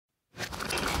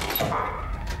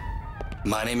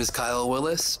My name is Kyle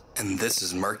Willis, and this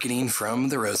is Marketing from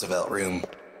the Roosevelt Room.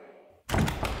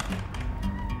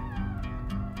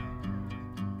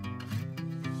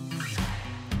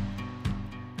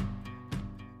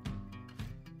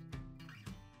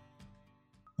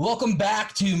 Welcome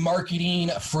back to Marketing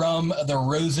from the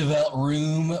Roosevelt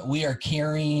Room. We are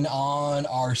carrying on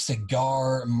our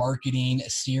cigar marketing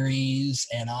series,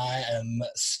 and I am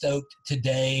stoked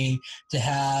today to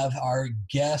have our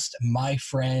guest, my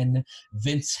friend,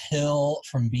 Vince Hill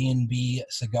from BNB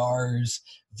Cigars.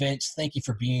 Vince, thank you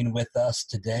for being with us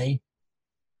today.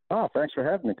 Oh, thanks for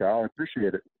having me, Kyle. I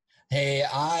appreciate it. Hey,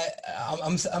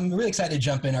 I'm really excited to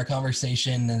jump in our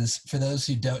conversation. As for those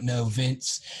who don't know,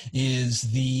 Vince is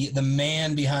the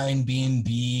man behind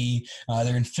BNB.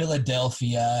 They're in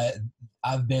Philadelphia.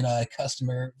 I've been a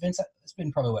customer. Vince, it's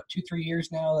been probably, 2-3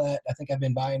 years now that I think I've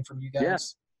been buying from you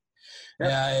guys.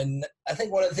 Yeah, and I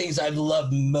think one of the things I've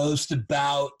loved most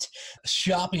about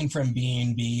shopping from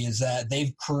B&B is that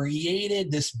they've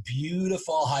created this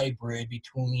beautiful hybrid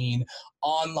between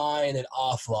online and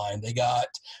offline. They got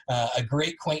a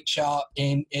great quaint shop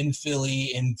in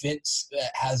Philly, and Vince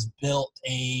has built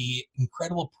a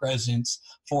incredible presence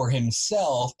for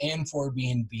himself and for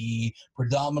B&B,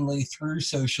 predominantly through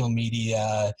social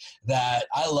media, that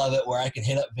I love it, where I can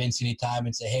hit up Vince anytime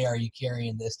and say, hey, are you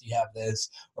carrying this? Do you have this?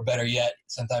 Or better yet,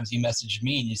 sometimes you message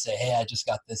me and you say, hey, I just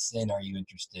got this in. Are you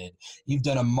interested? You've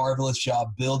done a marvelous job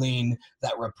building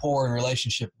that rapport and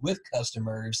relationship with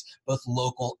customers, both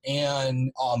local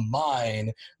and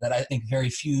online, that I think very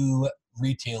few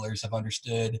retailers have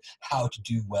understood how to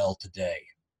do well today.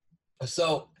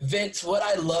 So, Vince, what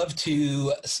I love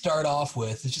to start off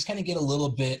with is just kind of get a little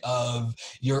bit of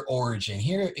your origin.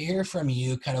 Hear from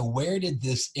you, kind of where did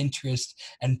this interest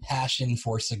and passion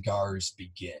for cigars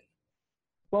begin?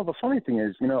 Well, the funny thing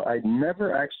is, I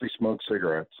never actually smoked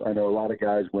cigarettes. I know a lot of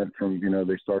guys went from,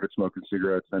 they started smoking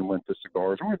cigarettes and went to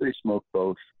cigars, or they smoked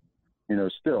both,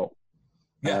 still.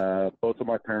 Yeah. Both of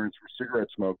my parents were cigarette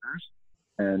smokers,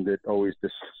 and it always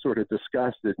just sort of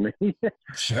disgusted me.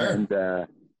 Sure. And,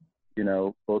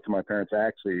 both of my parents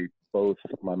actually, both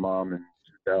my mom in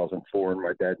 2004 and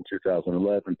my dad in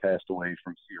 2011 passed away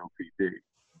from COPD.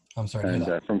 I'm sorry to hear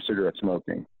that. From cigarette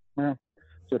smoking. Well,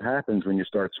 so it happens when you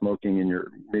start smoking in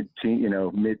your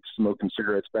mid-smoking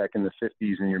cigarettes back in the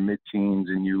 50s and your mid-teens,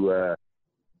 and you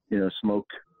smoke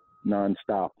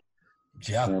nonstop.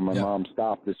 Yeah. My mom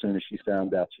stopped as soon as she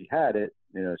found out she had it.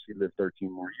 She lived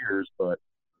 13 more years, but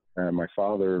my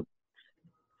father,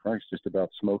 Frank's, just about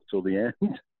smoked till the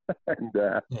end. And,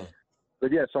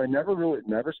 But yeah, so I never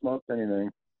smoked anything.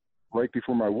 Right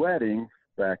before my wedding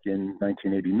back in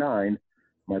 1989,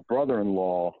 my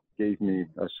brother-in-law gave me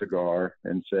a cigar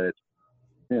and said,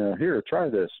 here, try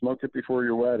this, smoke it before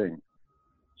your wedding.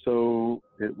 So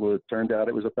turned out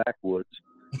it was a backwoods.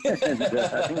 And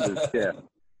I think it was, it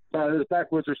was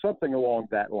backwoods or something along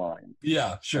that line.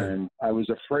 Yeah, sure. And I was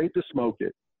afraid to smoke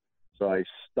it. So I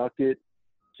stuck it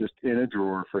just in a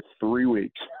drawer for 3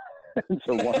 weeks. And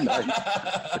so one night,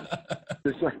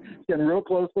 just like getting real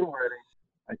close to the wedding,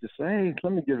 I just say, hey,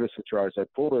 let me give this a try. So I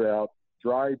pulled it out,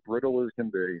 dry, brittle as can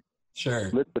be. Sure.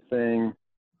 Lit the thing,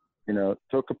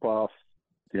 took a puff.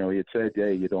 He had said,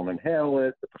 hey, you don't inhale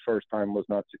it. But the first time was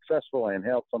not successful. I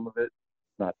inhaled some of it.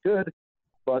 Not good.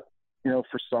 But,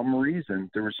 for some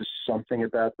reason, there was just something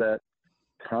about that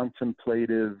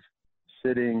contemplative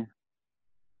sitting.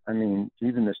 I mean,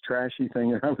 even this trashy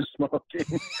thing that I was smoking,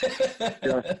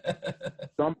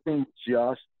 something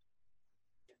just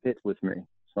hit with me.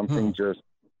 Something it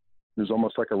was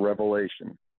almost like a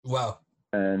revelation. Wow.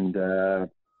 And,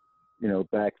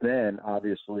 back then,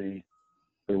 obviously,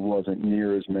 there wasn't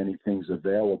near as many things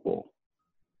available.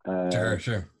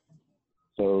 Sure.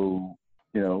 So,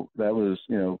 that was,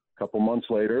 a couple months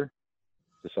later,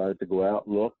 decided to go out,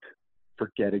 look,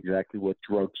 forget exactly what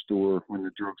drugstore, when the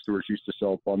drugstores used to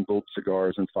sell bundled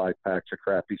cigars and 5-packs of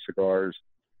crappy cigars.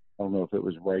 I don't know if it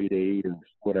was Rite Aid and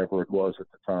whatever it was at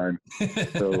the time.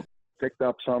 So picked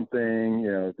up something,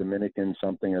 Dominican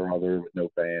something or other with no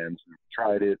bands, and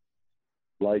tried it,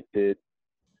 liked it.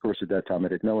 Of course, at that time I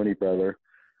didn't know any better,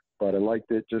 but I liked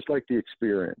it, just like the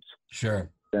experience. Sure.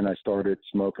 Then I started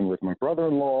smoking with my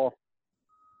brother-in-law,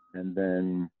 and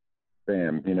then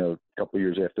bam, a couple of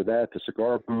years after that, the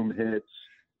cigar boom hits,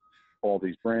 all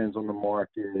these brands on the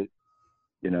market,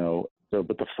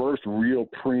 but the first real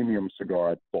premium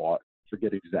cigar I bought,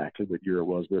 forget exactly what year it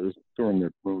was, but it was during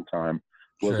the boom time,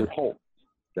 was at Holt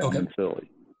down in Philly.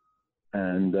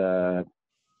 And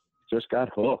just got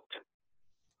hooked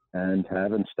and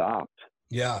haven't stopped.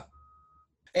 Yeah.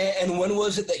 And when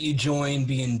was it that you joined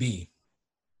B&B?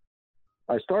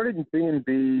 I started in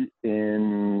B&B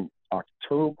in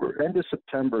end of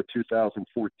September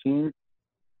 2014,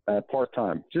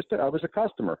 part-time. I was a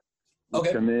customer.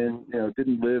 Okay. Come in,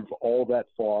 didn't live all that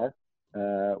far.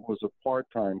 Was a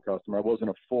part-time customer. I wasn't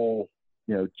a full,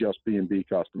 just B&B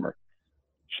customer.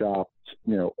 Shopped,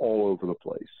 all over the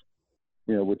place.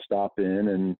 Would stop in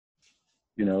and,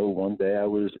 one day I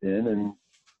was in and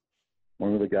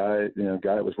one of the guy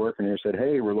that was working here said,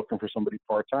 "Hey, we're looking for somebody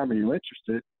part-time. Are you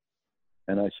interested?"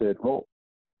 And I said, "Well,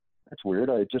 that's weird.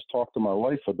 I just talked to my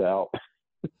wife about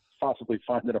possibly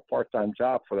finding a part-time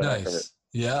job for the heck of it."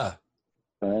 Yeah.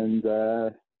 And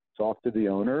talked to the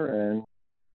owner and,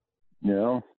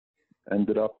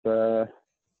 ended up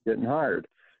getting hired.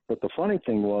 But the funny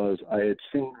thing was I had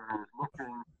seen, I was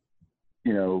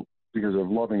looking, because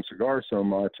of loving cigars so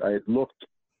much, I had looked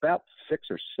about 6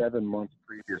 or 7 months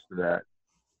previous to that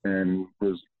and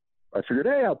I figured,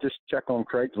 hey, I'll just check on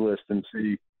Craigslist and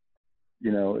see,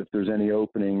 if there's any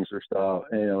openings or stuff,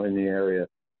 in the area.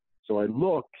 So I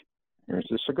look, there's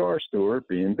a cigar store,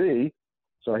 B&B.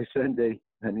 So I send an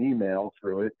email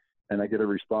through it and I get a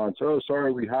response, "Oh,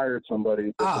 sorry, we hired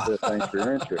somebody. Thanks for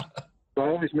your interest." So I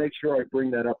always make sure I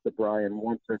bring that up to Brian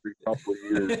once every couple of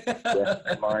years to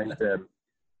remind him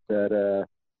that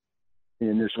he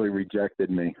initially rejected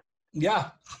me.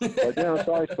 Yeah. But,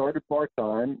 so I started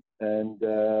part-time and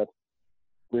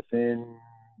within,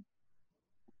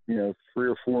 3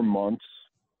 or 4 months,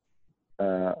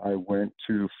 I went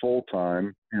to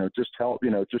full-time, just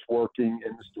working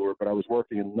in the store, but I was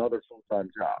working another full-time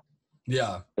job.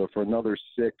 Yeah. So for another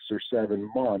 6 or 7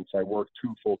 months, I worked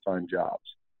 2 full-time jobs.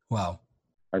 Wow.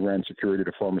 I ran security at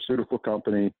a pharmaceutical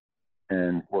company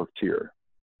and worked here.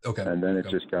 Okay. And then it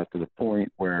just got to the point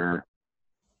where,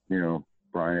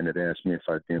 Brian had asked me if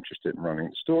I'd be interested in running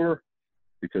the store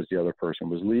because the other person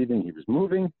was leaving. He was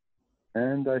moving.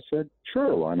 And I said,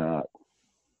 sure, why not?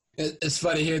 It's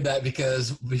funny to hear that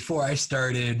because before I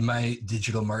started my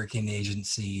digital marketing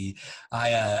agency,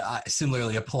 I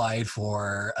similarly applied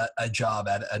for a job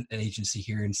at an agency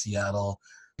here in Seattle.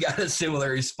 Got a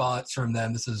similar response from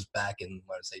them. This was back in,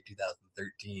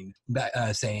 2013,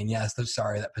 saying, yes, they're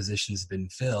sorry, that position's been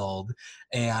filled.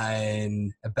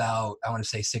 And about,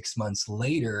 6 months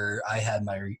later, I had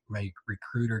my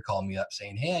recruiter call me up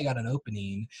saying, hey, I got an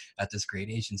opening at this great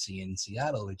agency in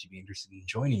Seattle. Would you be interested in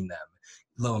joining them?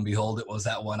 Lo and behold, it was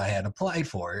that one I had applied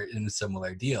for in a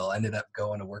similar deal. I ended up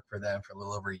going to work for them for a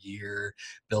little over a year,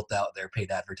 built out their paid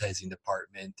advertising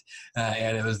department.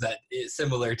 And it was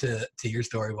similar to your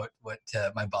story, what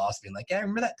my boss being like, yeah,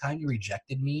 remember that time you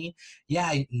rejected me?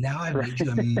 Yeah, now I made you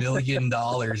 $1 million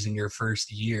in your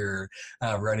first year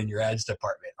running your ads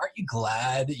department. Aren't you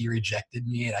glad that you rejected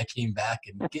me and I came back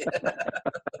and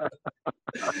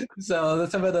So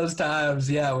some of those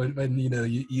times, yeah, when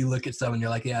you look at someone, you're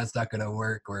like, yeah, it's not going to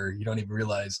work, or you don't even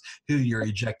realize who you're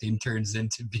rejecting turns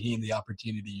into being the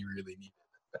opportunity you really need.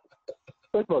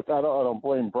 But look, I don't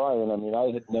blame Brian. I mean,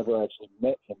 I had never actually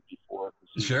met him before.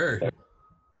 Sure.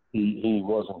 He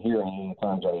wasn't here any of the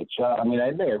times I had shot. I mean,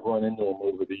 I may have run into him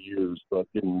over the years, but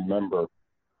didn't remember.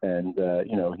 And,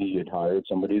 he had hired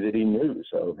somebody that he knew.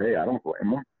 So, hey, I don't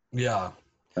blame him. Yeah.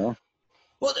 No?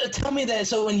 Well, tell me that.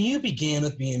 So when you began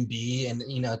with B&B, and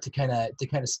to kind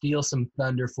of steal some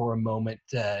thunder for a moment,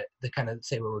 to kind of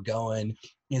say where we're going,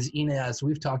 is as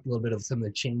we've talked a little bit of some of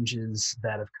the changes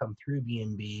that have come through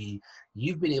B&B,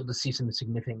 you've been able to see some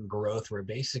significant growth where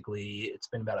basically it's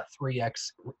been about a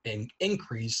 3x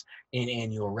increase in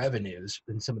annual revenues,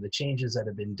 and some of the changes that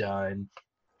have been done.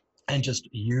 And just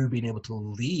you being able to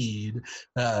lead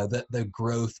the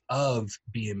growth of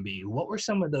B&B. What were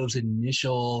some of those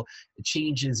initial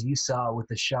changes you saw with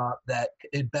the shop that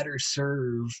it better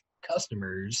serve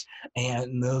customers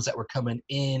and those that were coming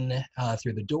in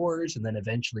through the doors, and then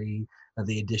eventually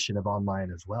the addition of online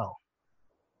as well?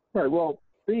 Right. Well,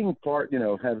 being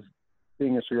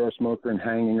being a cigar smoker and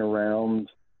hanging around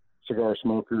cigar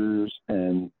smokers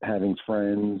and having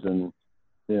friends and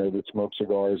that smoke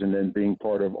cigars, and then being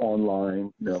part of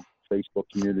online, Facebook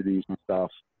communities and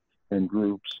stuff and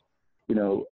groups,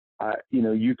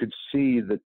 you could see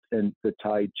the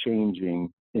tide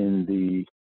changing in the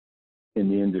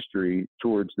industry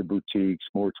towards the boutiques,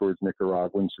 more towards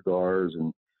Nicaraguan cigars.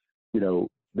 And,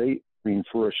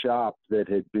 for a shop that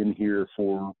had been here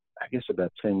for, I guess,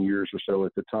 about 10 years or so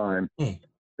at the time,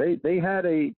 they had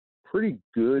a pretty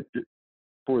good,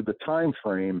 for the time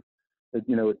frame, a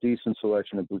decent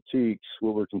selection of boutiques,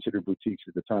 what were considered boutiques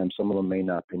at the time. Some of them may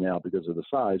not be now because of the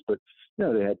size, but,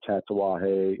 they had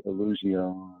Tatuaje,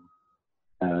 Illusion,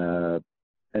 and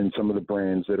some of the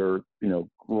brands that are,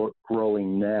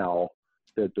 growing now,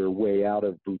 that they're way out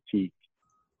of boutique,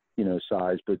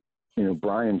 size, but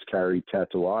Brian's carried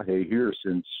Tatuaje here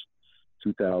since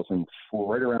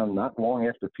 2004, right around not long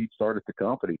after Pete started the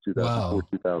company, 2004, Wow.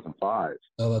 2005.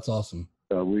 Oh, that's awesome.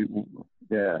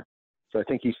 Yeah. So I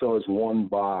think he still has one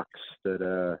box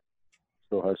that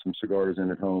still has some cigars in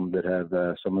at home that have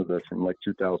some of the from like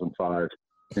 2005.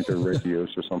 I think they're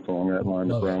Regios or something along that line,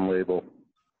 the brown label.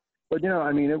 But,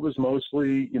 it was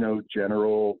mostly,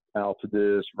 General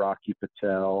Altadis, Rocky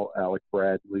Patel, Alec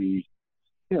Bradley,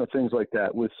 things like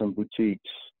that, with some boutiques,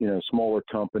 smaller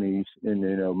companies. And,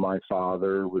 my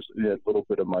father had a little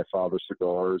bit of my father's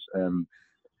cigars and,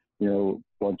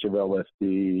 bunch of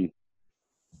LFD.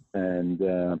 And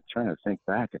I'm trying to think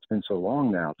back. It's been so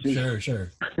long now, too.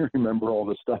 Sure. I remember all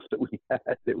the stuff that we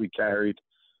had, that we carried.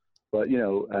 But,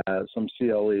 some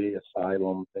CLE,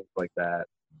 Asylum, things like that.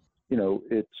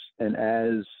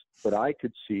 But I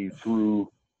could see through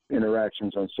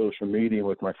interactions on social media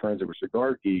with my friends that were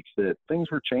cigar geeks that things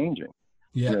were changing.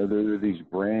 Yeah. There are these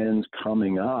brands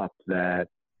coming up that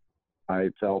I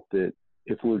felt that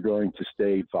if we're going to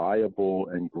stay viable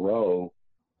and grow,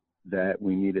 that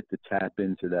we needed to tap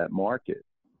into that market.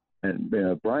 And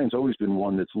Brian's always been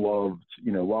one that's loved,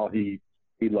 while he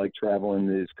liked traveling.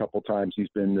 His couple times he's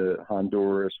been to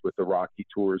Honduras with the Rocky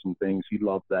tours and things. He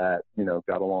loved that,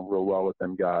 got along real well with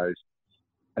them guys.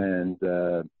 And,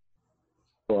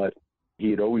 but he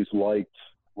had always liked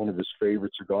one of his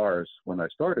favorite cigars when I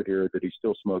started here that he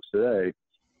still smokes today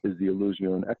is the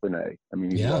Illusion Equine. I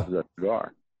mean, he loves that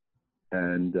cigar.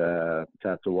 And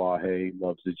Tatuaje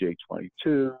loves the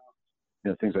J22,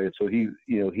 things like that. So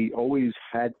he always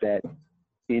had that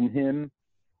in him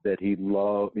that he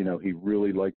loved, he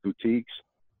really liked boutiques.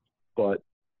 But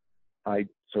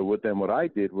what I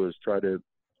did was try to,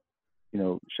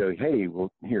 show, hey,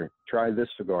 well, here, try this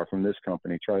cigar from this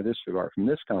company, try this cigar from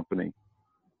this company.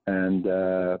 And,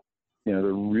 there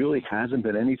really hasn't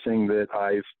been anything that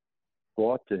I've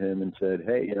brought to him and said,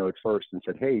 hey, at first and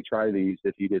said, hey, try these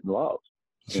that he didn't love,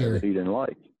 that he didn't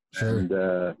like. Sure.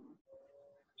 And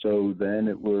so then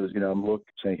it was, I'm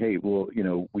saying, hey, well,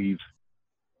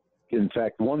 in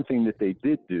fact, one thing that they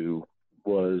did do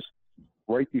was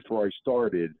right before I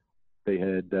started, they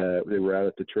were out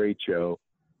at the trade show.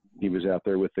 He was out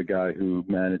there with the guy who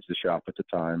managed the shop at the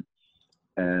time,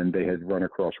 and they had run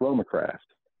across Roma Craft,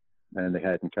 and they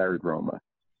hadn't carried Roma.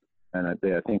 And I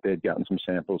think they had gotten some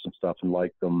samples and stuff and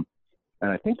liked them. And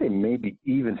I think they maybe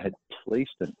even had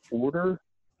placed an order.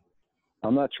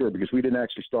 I'm not sure, because we didn't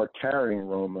actually start carrying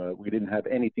Roma. We didn't have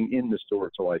anything in the store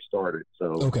until I started.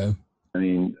 So, okay. I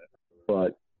mean,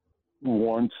 but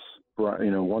once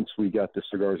we got the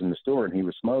cigars in the store and he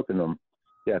was smoking them,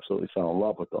 he absolutely fell in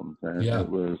love with them. And it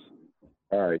was,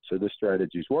 all right, so this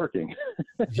strategy's working.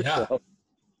 Yeah.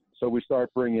 So we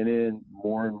start bringing in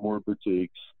more and more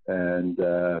boutiques and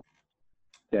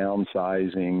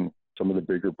downsizing some of the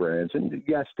bigger brands. And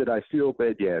yes, did I feel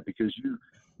bad? Yeah, because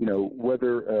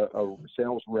whether a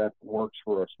sales rep works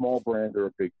for a small brand or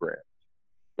a big brand,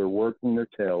 they're working their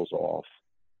tails off.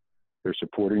 They're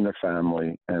supporting their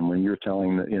family. And when you're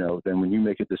telling then when you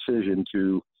make a decision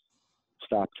to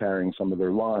stop carrying some of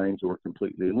their lines or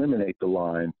completely eliminate the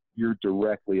line, you're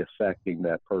directly affecting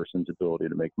that person's ability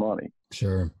to make money.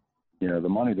 Sure. The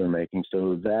money they're making.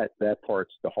 So that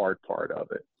part's the hard part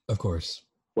of it. Of course.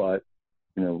 But,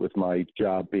 with my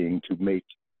job being to make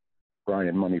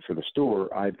Brian money for the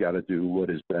store, I've got to do what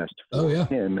is best for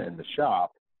him and the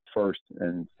shop first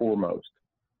and foremost.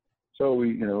 So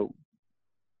we,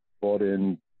 bought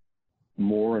in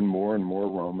more and more and more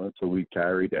Roma until we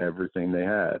carried everything they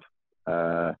had.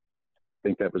 I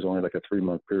think that was only like a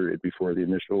 3-month period before the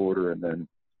initial order and then,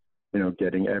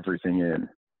 getting everything in.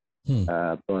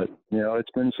 But,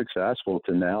 it's been successful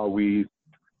to now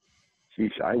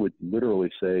I would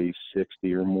literally say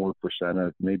 60 or more percent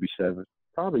of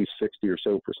probably 60 or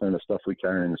so percent of stuff we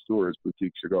carry in the store is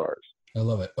boutique cigars. I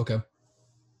love it. Okay.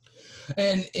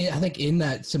 And I think in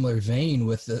that similar vein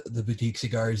with the boutique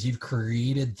cigars, you've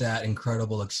created that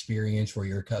incredible experience for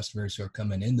your customers who are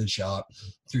coming in the shop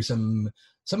through some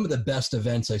of the best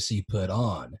events I see put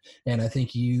on. And I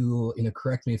think you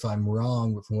correct me if I'm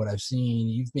wrong, but from what I've seen,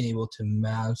 you've been able to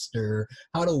master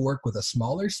how to work with a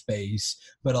smaller space,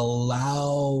 but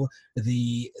allow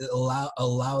the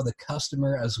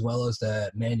customer as well as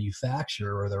the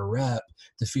manufacturer or the rep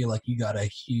to feel like you got a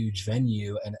huge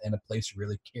venue and a place to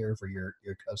really care for your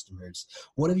customers.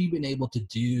 What have you been able to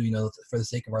do, for the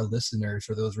sake of our listeners,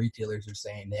 for those retailers who are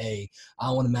saying, hey,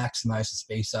 I want to maximize the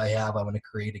space I have. I want to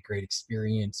create a great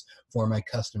experience for my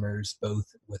customers, both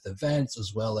with events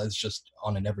as well as just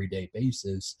on an everyday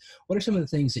basis. What are some of the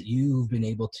things that you've been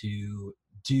able to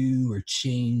do or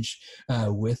change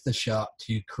with the shop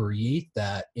to create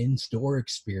that in-store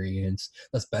experience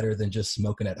that's better than just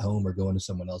smoking at home or going to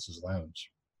someone else's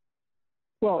lounge?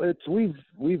 Well,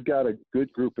 we've got a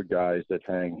good group of guys that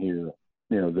hang here,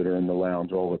 that are in the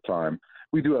lounge all the time.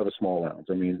 We do have a small lounge.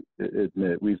 I mean,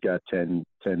 admit we've got 10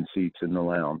 seats in the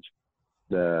lounge.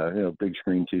 Big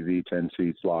screen TV, 10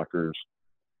 seats, lockers.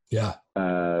 Yeah.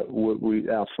 We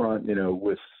out front,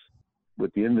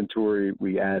 with the inventory,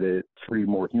 we added 3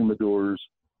 more humidors.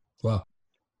 Wow.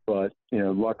 But,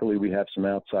 luckily we have some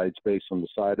outside space on the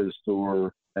side of the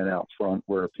store and out front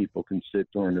where people can sit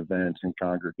during events and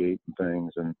congregate and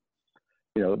things. And,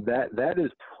 that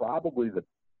is probably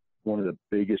one of the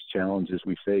biggest challenges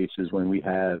we face is when we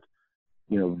have,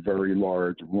 very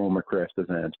large Roma Crest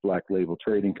events, Black Label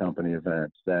Trading Company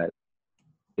events, that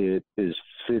it is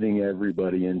fitting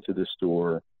everybody into the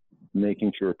store,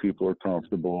 making sure people are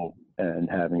comfortable and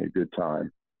having a good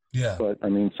time. Yeah. But I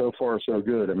mean, so far so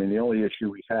good. I mean, the only issue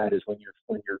we've had is when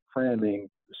you're cramming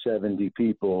 70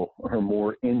 people or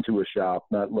more into a shop,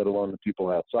 not let alone the people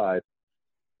outside,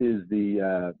 is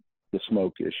the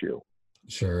smoke issue.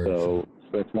 Sure. So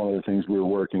that's one of the things we're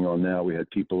working on now. We had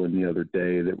people in the other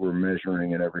day that were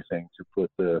measuring and everything to put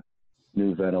the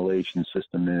new ventilation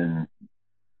system in.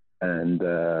 And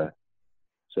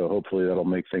so hopefully that'll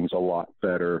make things a lot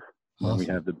better when we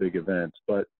have the big events.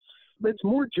 But it's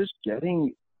more just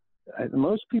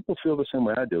most people feel the same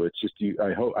way I do. It's just,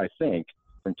 I think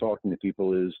from talking to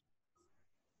people is,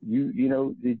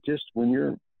 when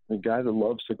you're a guy that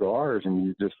loves cigars and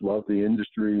you just love the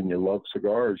industry and you love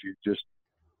cigars, you just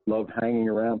love hanging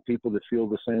around people that feel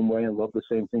the same way and love the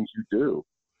same things you do.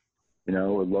 I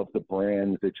love the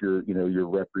brand that you're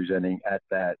representing at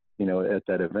that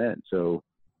event. So,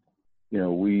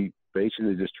 we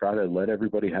basically just try to let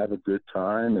everybody have a good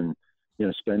time and,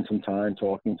 spend some time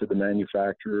talking to the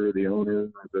manufacturer, the owner,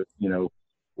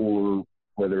 or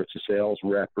whether it's a sales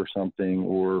rep or something,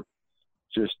 or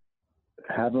just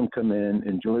have them come in,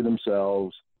 enjoy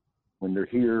themselves. When they're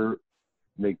here,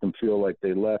 make them feel like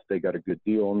they left. They got a good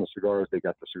deal on the cigars. They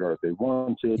got the cigars they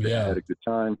wanted. They had a good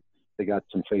time. They got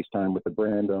some FaceTime with the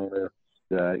brand owner.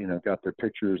 Got their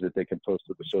pictures that they can post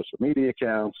to the social media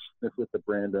accounts with the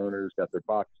brand owners. Got their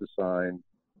boxes signed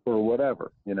or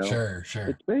whatever. Sure.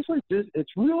 It's basically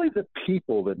it's really the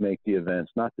people that make the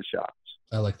events, not the shops.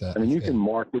 I like that. I mean, you can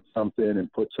market something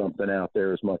and put something out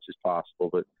there as much as possible,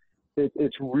 but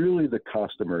it's really the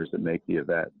customers that make the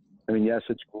event. I mean, yes,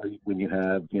 it's great when you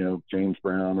have, James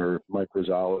Brown or Mike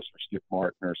Rosales or Skip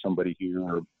Martin or somebody here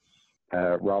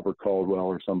or Robert Caldwell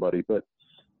or somebody, but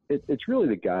it's really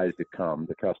the guys that come,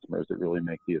 the customers that really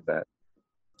make the event.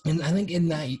 And I think in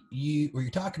that what you're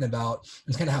talking about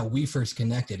is kind of how we first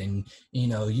connected. And,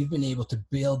 you've been able to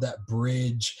build that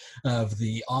bridge of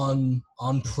the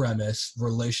on-premise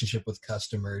relationship with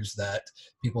customers that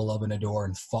people love and adore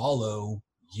and follow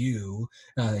you.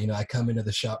 I come into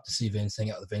the shop to see Vince,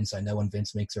 hang out with Vince. I know when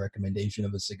Vince makes a recommendation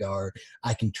of a cigar,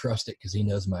 I can trust it because he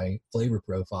knows my flavor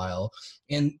profile.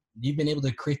 And you've been able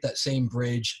to create that same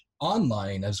bridge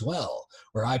online as well,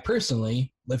 where I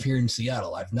personally live here in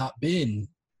Seattle. I've not been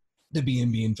to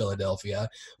BNB in Philadelphia,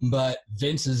 but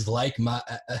Vince is like my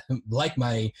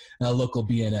local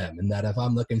BNM, and that if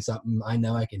I'm looking something, I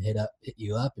know I can hit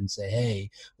you up and say, hey,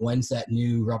 when's that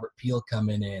new Robert Peel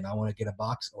coming in? I want to get a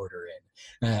box order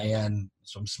in. And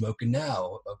so I'm smoking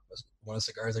now. One of the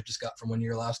cigars I just got from one of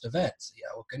your last events. Yeah,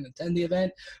 we couldn't attend the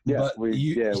event. Yeah, but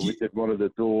we did one of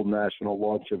the dual national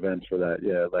launch events for that.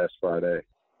 Yeah, last Friday.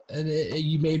 And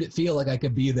you made it feel like I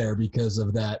could be there because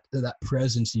of that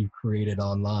presence you've created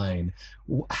online.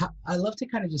 I love to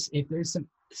kind of just, if there's some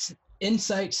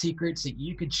insight secrets that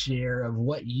you could share of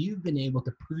what you've been able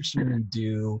to personally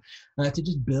do to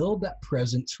just build that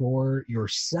presence for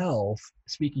yourself,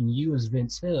 speaking you as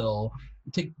Vince Hill,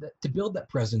 to build that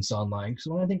presence online. Because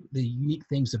one of the unique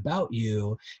things about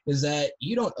you is that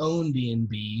you don't own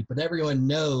BNB, but everyone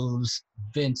knows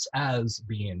Vince as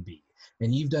BNB.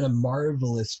 And you've done a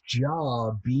marvelous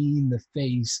job being the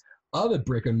face of a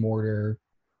brick and mortar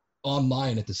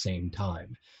online at the same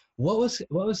time. What was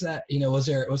that? Was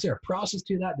there a process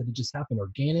to that? Did it just happen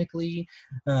organically?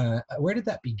 Where did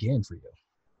that begin for you?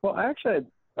 Well, actually,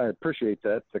 I appreciate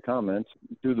that, the comments.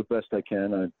 Do the best I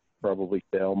can. I probably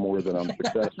fail more than I'm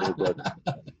successful,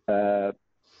 but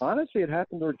honestly, it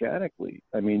happened organically.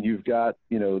 I mean, you've got,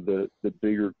 the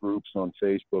bigger groups on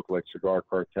Facebook like Cigar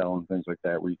Cartel and things like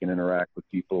that where you can interact with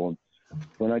people. And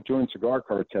when I joined Cigar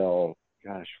Cartel,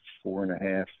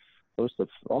 4.5, close to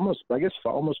almost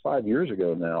 5 years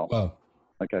ago now. Wow.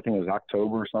 Like I think it was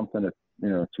October or something,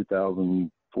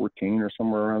 2014 or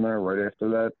somewhere around there, right after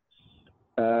that.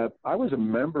 I was a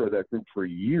member of that group for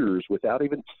years without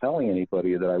even telling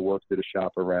anybody that I worked at a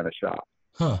shop or ran a shop.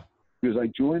 Huh. Because I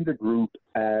joined the group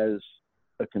as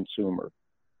a consumer,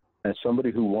 as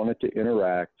somebody who wanted to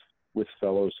interact with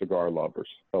fellow cigar lovers,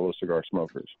 fellow cigar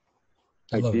smokers.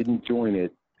 I didn't join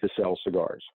it to sell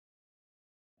cigars.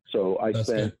 So I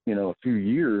spent, a few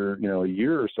years, a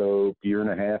year or so, year and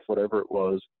a half, whatever it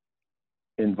was,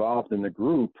 involved in the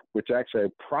group, which actually I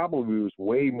probably was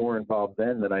way more involved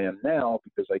then than I am now,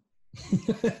 because I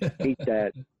hate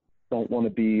that. Don't want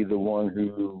to be the one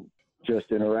who just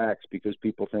interacts because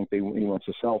people think he wants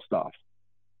to sell stuff.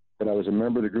 But I was a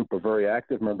member of the group, a very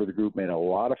active member of the group, made a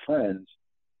lot of friends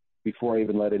before I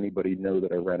even let anybody know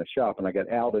that I ran a shop. And I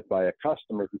got outed by a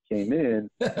customer who came in,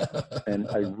 and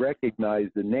I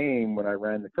recognized the name when I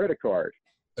ran the credit card.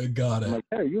 I got it. I'm like,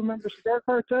 hey, you remember Cigar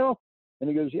Cartel? And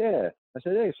he goes, yeah. I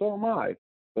said, hey, so am I.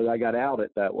 But I got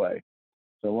outed that way.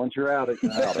 So once you're outed,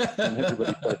 you're outed. And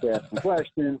everybody starts asking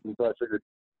questions. And so I figured,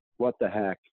 what the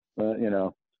heck?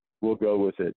 We'll go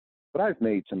with it. But I've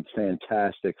made some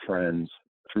fantastic friends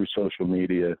through social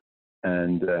media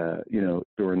and,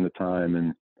 during the time.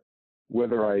 And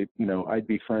whether I'd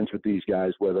be friends with these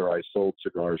guys, whether I sold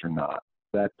cigars or not.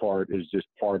 That part is just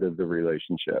part of the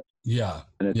relationship. Yeah.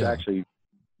 And it's actually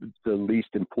the least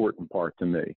important part to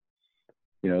me.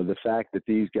 The fact that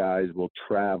these guys will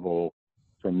travel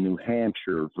from New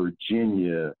Hampshire,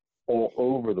 Virginia, all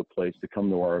over the place to come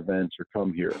to our events or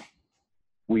come here.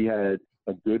 We had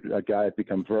a guy I've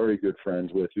become very good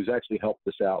friends with who's actually helped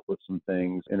us out with some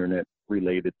things,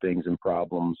 internet-related things and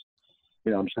problems.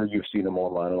 I'm sure you've seen him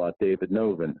online a lot, David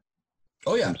Novin.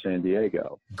 Oh, yeah. From San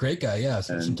Diego. Great guy, yeah. I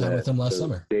spent some time with him last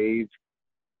summer. Dave,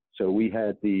 so we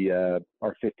had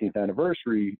our 15th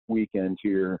anniversary weekend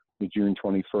here, June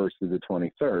 21st to the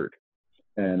 23rd.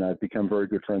 And I've become very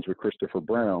good friends with Christopher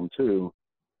Brown, too,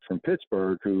 from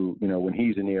Pittsburgh, who, when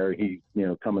he's in the area, he,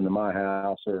 coming to my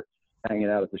house or hanging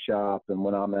out at the shop. And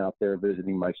when I'm out there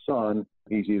visiting my son,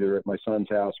 he's either at my son's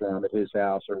house or I'm at his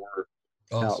house, or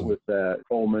we're out with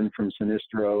Coleman from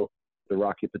Sinistro, the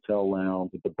Rocky Patel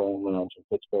Lounge, at the Bone Lounge in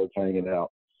Pittsburgh, hanging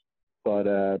out.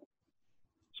 But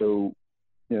so,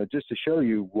 just to show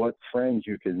you what friends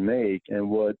you can make and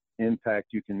what impact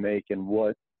you can make and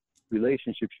what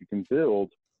relationships you can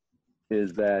build,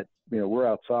 is that, we're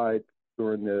outside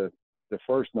during the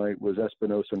first night was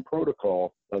Espinosa and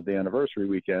Protocol of the anniversary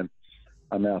weekend.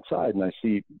 I'm outside and I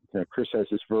see, Chris has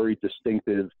this very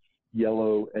distinctive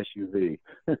yellow SUV.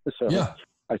 So yeah.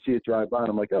 I see it drive by and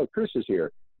I'm like, oh, Chris is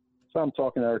here. So I'm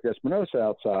talking to Eric Espinosa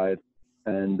outside,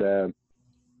 and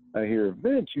I hear,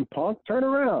 Vince, you punk, turn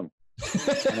around.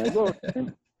 And I look,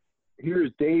 and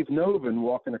here's Dave Novin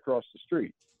walking across the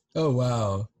street. Oh,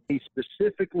 wow. He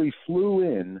specifically flew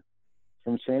in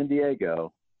from San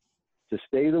Diego to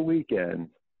stay the weekend,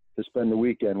 to spend the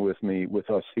weekend with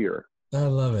us here. I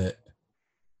love it.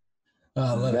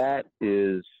 That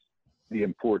is the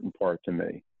important part to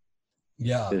me.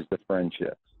 Yeah. Is the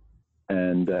friendship.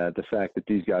 And the fact that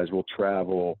these guys will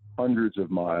travel hundreds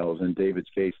of miles, in David's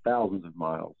case, thousands of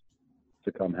miles,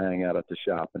 to come hang out at the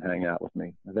shop and hang out with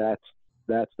me. That's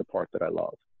the part that I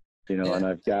love. And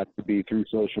I've got to be, through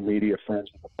social media, friends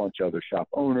with a bunch of other shop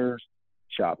owners,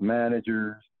 shop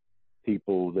managers,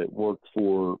 people that work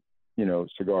for,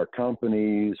 cigar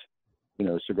companies,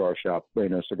 cigar shop,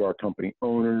 cigar company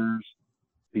owners,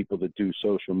 people that do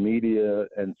social media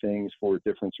and things for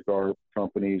different cigar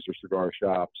companies or cigar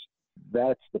shops.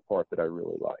 That's the part that I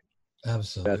really like.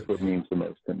 Absolutely. That's what means the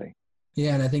most to me.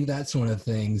 Yeah, and I think that's one of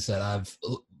the things that I've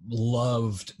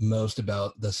loved most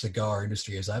about the cigar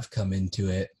industry as I've come into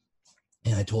it.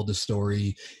 And I told the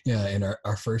story in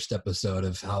our first episode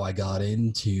of how I got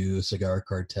into Cigar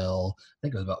Cartel. I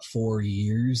think it was about 4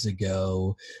 years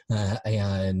ago.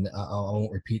 And I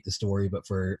won't repeat the story, but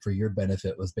for your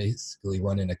benefit, was basically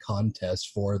running a contest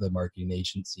for the marketing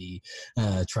agency,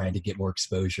 trying to get more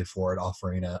exposure for it,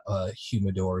 offering a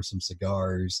humidor, some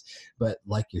cigars. But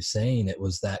like you're saying, it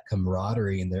was that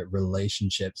camaraderie and the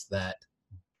relationships that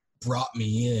brought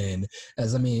me in.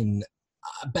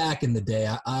 Back in the day,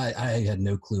 I had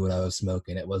no clue what I was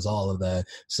smoking. It was all of the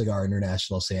Cigar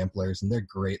International samplers, and they're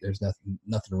great. There's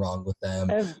nothing wrong with them.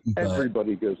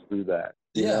 Everybody goes through that.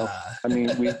 You know?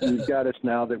 We've got us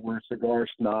now that we're cigar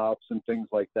snobs and things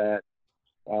like that.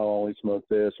 I'll only smoke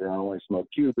this, or I'll only smoke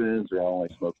Cubans, or I'll only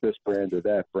smoke this brand or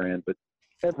that brand. But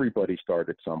everybody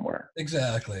started somewhere.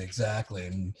 Exactly.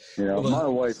 And my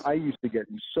wife, I used to get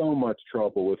in so much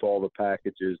trouble with all the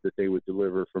packages that they would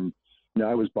deliver from.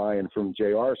 I was buying from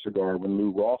JR Cigar when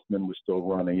Lou Rothman was still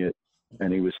running it,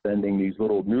 and he was sending these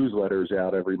little newsletters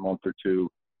out every month or two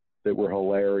that were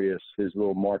hilarious, his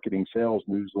little marketing sales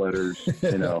newsletters,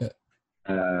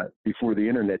 before the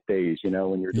internet days, you know,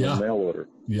 when you're doing mail order.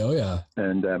 Oh, yeah.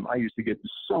 And I used to get in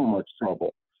so much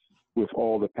trouble with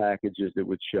all the packages that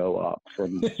would show up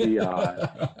from GI,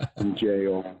 from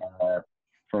JR,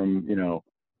 from, you know,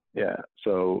 yeah.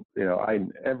 So, you know,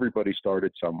 everybody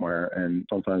started somewhere, and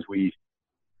sometimes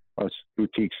us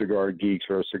boutique cigar geeks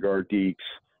or cigar geeks,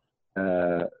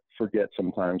 forget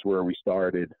sometimes where we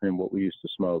started and what we used to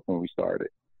smoke when we started.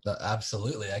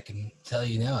 Absolutely. I can tell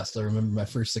you now, I still remember my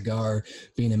first cigar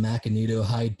being in Macanudo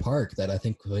Hyde Park that I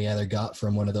think we either got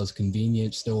from one of those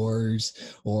convenience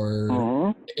stores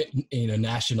or, you know,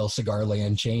 national cigar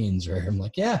land chains, where I'm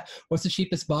like, yeah, what's the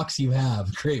cheapest box you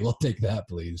have? Great. We'll take that,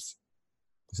 please.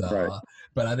 So, right.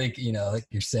 But I think, you know, like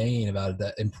you're saying about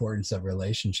the importance of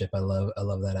relationship, I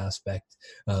love that aspect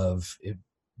of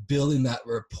building that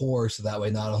rapport, so that way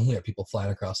not only are people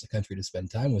flying across the country to spend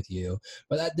time with you,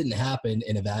 but that didn't happen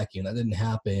in a vacuum. That didn't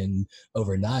happen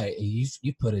overnight.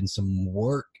 You put in some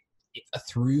work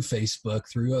through Facebook,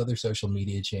 through other social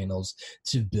media channels,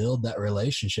 to build that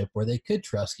relationship where they could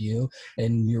trust you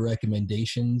and your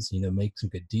recommendations, you know, make some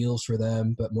good deals for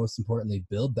them, but most importantly,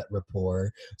 build that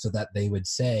rapport so that they would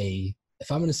say,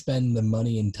 if I'm going to spend the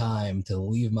money and time to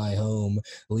leave my home,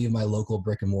 leave my local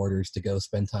brick and mortars to go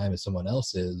spend time at someone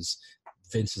else's,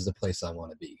 Vince is the place I want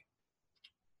to be.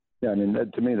 Yeah, I mean,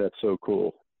 to me, that's so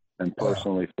cool and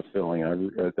personally fulfilling.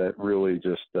 That really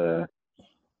just,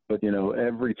 but, you know,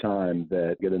 every time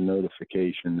that I get a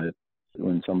notification that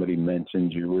when somebody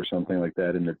mentions you or something like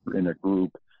that in a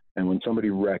group, and when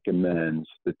somebody recommends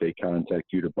that they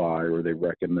contact you to buy, or they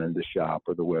recommend the shop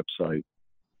or the website,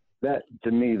 that, to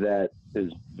me, that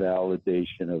is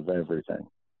validation of everything.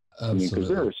 Absolutely. I mean,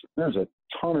 because there's a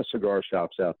ton of cigar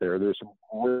shops out there. There's some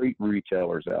great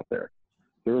retailers out there.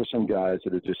 There are some guys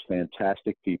that are just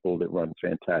fantastic people that run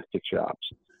fantastic shops.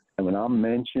 And when I'm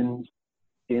mentioned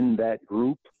in that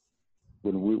group,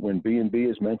 when BNB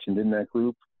is mentioned in that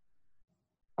group,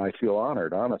 I feel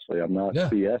honored, honestly. I'm not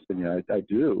BSing you. I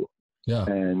do. Yeah.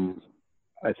 And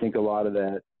I think a lot of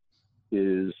that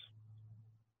is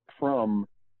from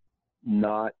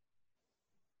not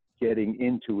getting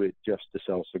into it just to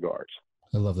sell cigars.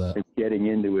 I love that. And getting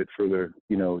into it for the,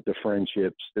 you know, the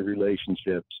friendships, the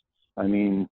relationships. I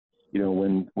mean, you know,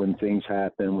 when things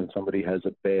happen, when somebody has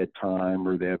a bad time,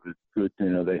 or they have a good, you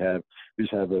know,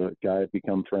 just have a guy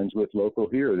become friends with local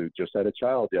here who just had a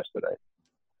child yesterday.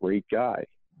 Great guy.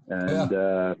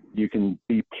 And you can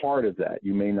be part of that.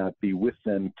 You may not be with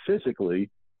them physically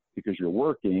because you're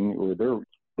working,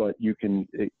 but you can,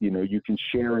 you know, you can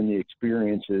share in the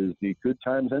experiences, the good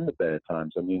times and the bad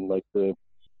times. I mean, like you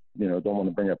know, don't want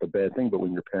to bring up a bad thing, but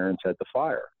when your parents had the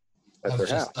fire at their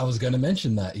house. I was going to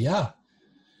mention that. Yeah.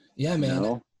 Yeah, man. You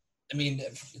know? I mean,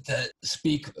 to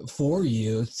speak for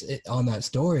you on that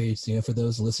story, you know, for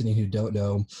those listening who don't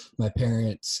know, my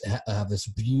parents have this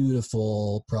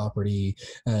beautiful property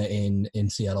in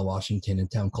Seattle, Washington, in a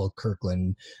town called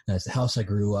Kirkland. It's the house I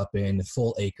grew up in,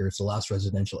 full acre. It's the last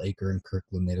residential acre in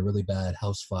Kirkland. They had a really bad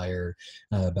house fire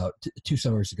about 2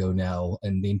 summers ago now,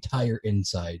 and the entire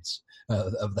insides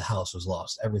of the house was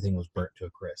lost. Everything was burnt to a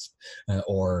crisp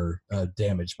or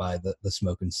damaged by the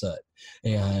smoke and soot.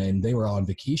 And they were on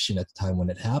vacation at the time when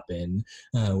it happened,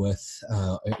 with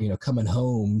you know, coming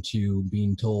home to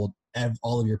being told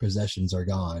all of your possessions are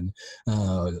gone.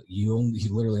 You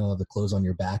literally only have the clothes on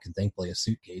your back and thankfully a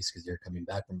suitcase because you're coming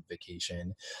back from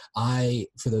vacation.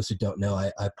 For those who don't know,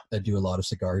 I do a lot of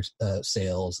cigar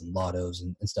sales and lottos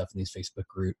and stuff in these Facebook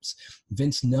groups.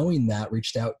 Vince, knowing that,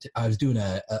 reached out I was doing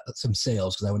some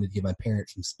sales because I wanted to give my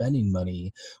parents some spending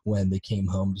money when they came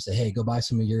home, to say, hey, go buy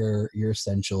some of your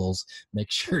essentials. Make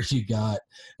sure you got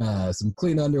some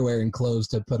clean underwear and clothes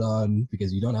to put on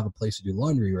because you don't have a place to do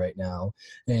laundry right now.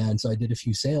 And so I did a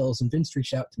few sales, and Vince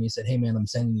reached out to me and said, hey, man, I'm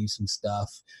sending you some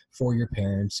stuff for your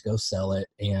parents. Go sell it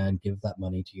and give that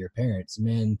money to your parents.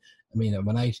 Man, I mean,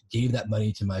 when I gave that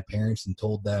money to my parents and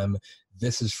told them,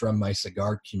 this is from my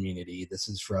cigar community, this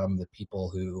is from the people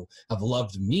who have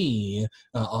loved me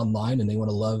online, and they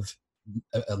want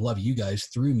to love you guys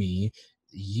through me,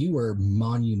 you were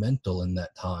monumental in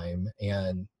that time.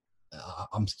 And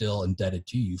I'm still indebted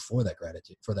to you for that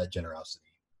gratitude, for that generosity.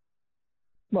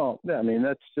 Well, I mean,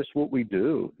 that's just what we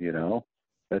do, you know.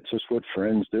 That's just what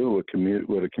friends do,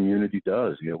 what a community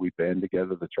does. You know, we band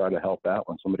together to try to help out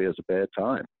when somebody has a bad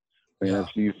time. I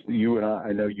mean, you and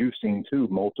I know you've seen, too,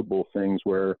 multiple things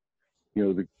where, you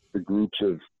know, the groups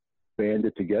have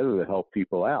banded together to help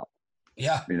people out.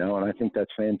 Yeah. You know, and I think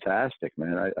that's fantastic,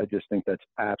 man. I just think that's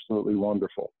absolutely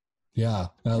wonderful. Yeah.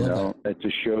 I love that. It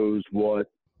just shows what,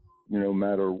 you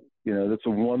know, that's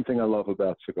the one thing I love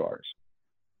about cigars.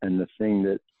 And the thing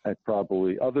that I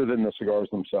probably, other than the cigars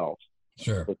themselves,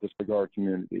 Sure. but the cigar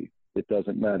community. It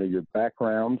doesn't matter your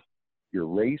background, your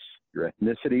race, your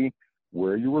ethnicity,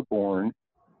 where you were born,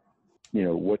 you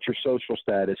know, what your social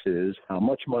status is, how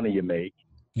much money you make,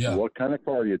 what kind of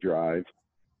car you drive.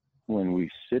 When we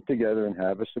sit together and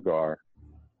have a cigar,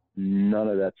 none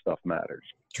of that stuff matters.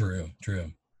 True.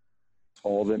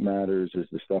 All that matters is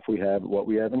the stuff we have, what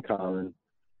we have in common,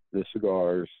 the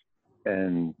cigars,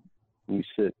 and we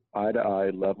sit eye to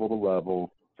eye, level to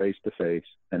level, face to face,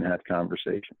 and have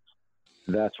conversations.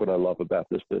 That's what I love about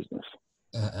this business.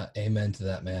 Amen to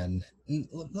that, man.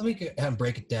 Let me kind of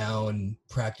break it down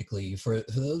practically for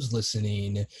those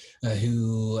listening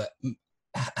who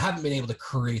haven't been able to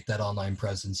create that online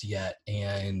presence yet,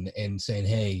 and saying,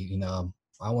 hey, you know,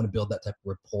 I want to build that type of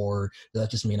rapport. Does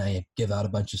that just mean I give out a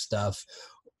bunch of stuff?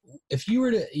 If you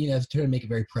were to, you know, to make it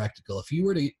very practical, if you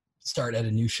were to start at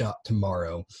a new shop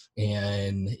tomorrow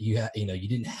and you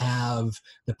didn't have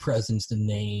the presence, the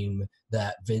name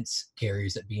that Vince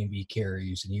carries, that B&B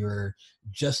carries, and you were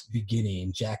just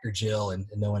beginning, Jack or Jill, and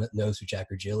no one knows who Jack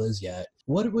or Jill is yet,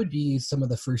 what would be some of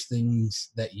the first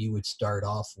things that you would start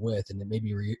off with? And then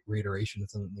maybe reiteration of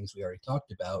some of the things we already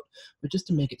talked about, but just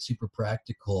to make it super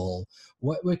practical,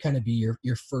 what would kind of be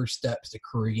your first steps to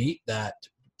create that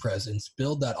presence,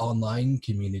 build that online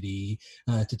community,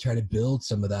 to try to build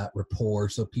some of that rapport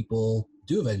so people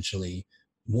do eventually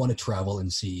want to travel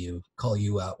and see you, call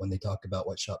you out when they talk about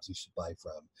what shops you should buy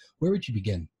from? Where would you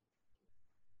begin?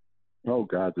 Oh,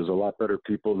 God, there's a lot better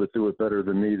people that do it better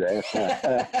than me to ask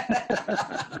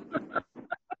that.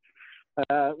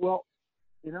 Well,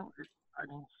 you know, I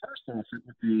mean, first thing it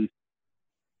would be,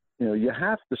 you know, you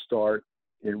have to start,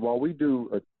 and while we do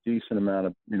a decent amount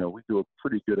of, you know, we do a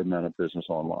pretty good amount of business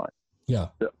online. Yeah.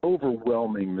 The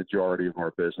overwhelming majority of our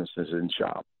business is in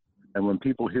shop. And when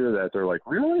people hear that, they're like,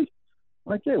 really?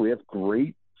 Like, yeah, we have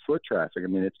great foot traffic. I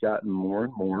mean, it's gotten more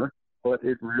and more, but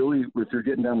it really, if you're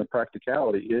getting down to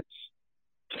practicality, it's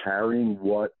carrying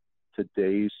what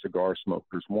today's cigar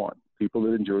smokers want. People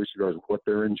that enjoy cigars, what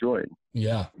they're enjoying.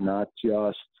 Yeah. Not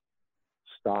just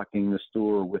stocking the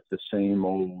store with the same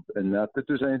old, and not that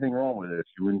there's anything wrong with it. If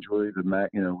you enjoy the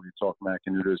we talk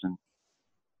Macanudos, and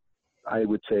I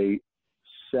would say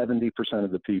 70%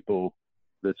 of the people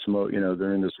that smoke,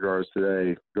 they're into cigars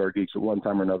today, cigar geeks at one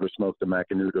time or another smoked a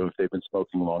Macanudo if they've been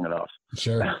smoking long enough.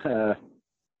 Sure.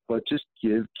 But just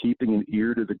keeping an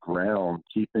ear to the ground,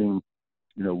 keeping,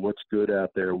 what's good out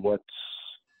there, what's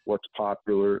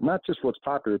popular, not just what's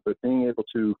popular, but being able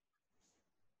to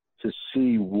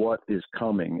see what is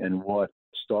coming and what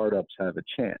startups have a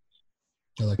chance.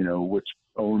 Which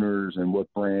owners and what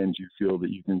brands you feel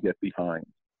that you can get behind.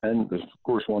 And there's, of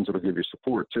course, ones that will give you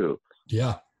support too.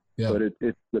 Yeah. Yeah. But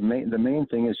the main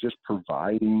thing is just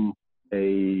providing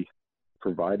the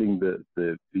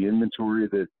inventory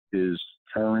that is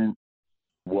current,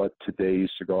 what today's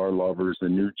cigar lovers, the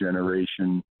new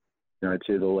generation, I'd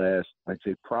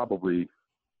say probably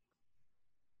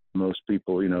most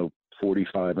people,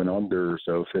 45 and under,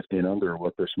 so 50 and under,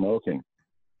 what they're smoking.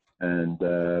 And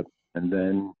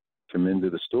then come into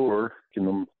the store,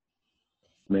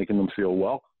 making them feel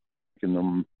welcome, making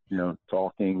them,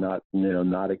 talking, not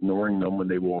ignoring them when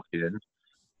they walk in,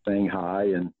 saying hi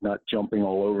and not jumping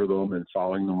all over them and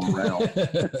following them around,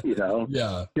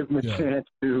 Yeah. Give them a chance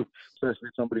to, especially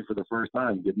somebody for the first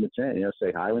time, give them a chance,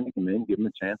 say hi when they come in, give them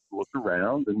a chance to look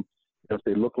around. And if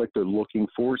they look like they're looking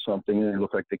for something and they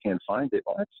look like they can't find it,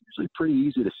 well, that's usually pretty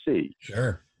easy to see.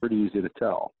 Sure. Pretty easy to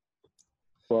tell.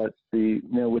 But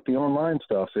with the online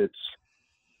stuff,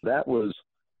 that was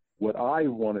what I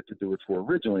wanted to do it for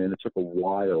originally, and it took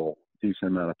a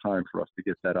decent amount of time for us to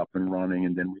get that up and running.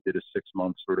 And then we did a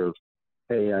 6-month sort of,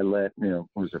 hey, I let, 4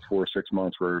 or 6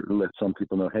 months where let some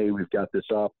people know, hey, we've got this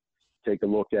up, take a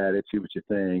look at it, see what you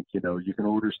think. You can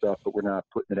order stuff, but we're not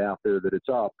putting it out there that it's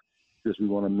up because we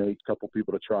want to make a couple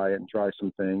people to try it and try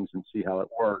some things and see how it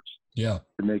works. Yeah.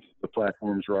 To make the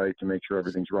platforms right, to make sure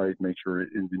everything's right, make sure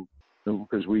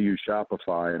because we use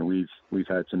Shopify and we've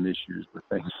had some issues with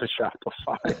things with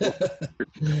Shopify.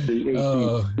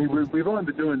 We've only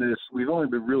been doing this. We've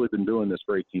only really been doing this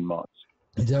for 18 months.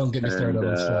 Don't get me started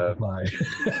on Shopify.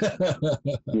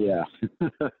 Yeah.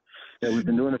 Yeah, we've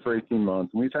been doing it for 18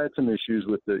 months, and we've had some issues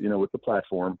with the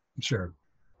platform. Sure.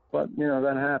 But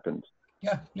that happens.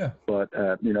 Yeah, yeah. But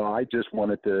I just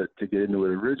wanted to get into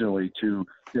it originally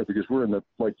because we're in the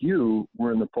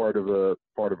part of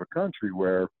a country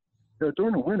where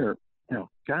during the winter,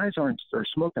 guys are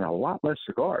smoking a lot less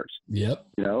cigars. Yep.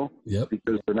 Yep.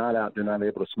 Because they're not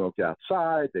able to smoke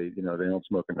outside. They don't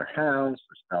smoke in their house.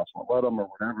 Their spouse won't let them or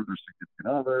whatever. Their significant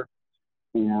other,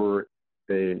 or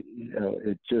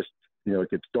it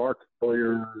gets dark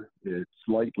earlier. It's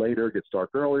light light later, it gets dark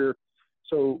earlier.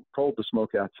 So cold to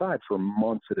smoke outside for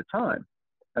months at a time.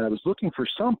 And I was looking for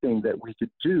something that we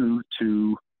could do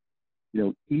to,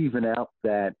 even out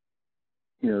that,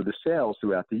 the sales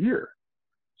throughout the year,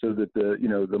 so that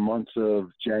the months of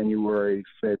January,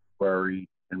 February,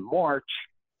 and March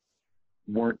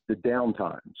weren't the down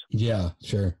times. Yeah,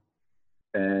 sure.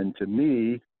 And to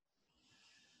me,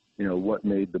 what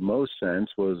made the most sense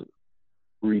was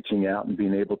reaching out and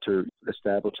being able to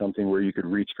establish something where you could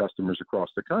reach customers across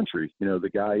the country.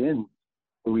 The guy in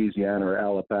Louisiana or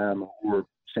Alabama or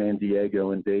San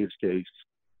Diego in Dave's case,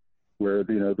 where,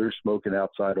 they're smoking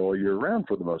outside all year round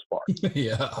for the most part.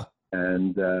 Yeah.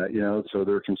 And, so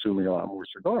they're consuming a lot more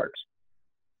cigars.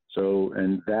 So,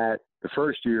 and that the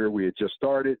first year we had just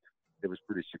started, it was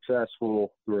pretty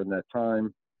successful during that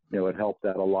time. It helped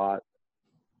out a lot,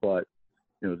 but,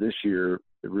 this year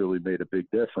it really made a big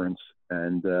difference.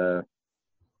 And, the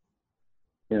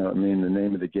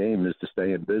name of the game is to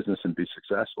stay in business and be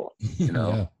successful,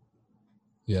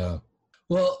 Yeah.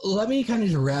 Well, let me kind of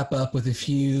just wrap up with a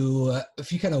few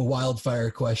kind of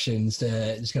wildfire questions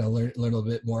to just kind of learn a little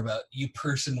bit more about you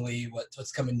personally,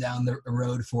 what's coming down the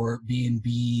road for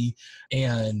BNB,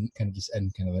 and kind of just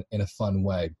end kind of in a fun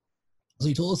way. So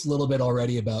you told us a little bit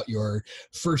already about your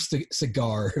first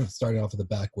cigar, starting off with the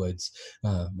backwoods.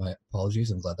 My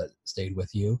apologies. I'm glad that stayed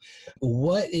with you.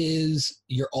 What is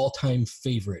your all-time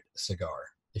favorite cigar?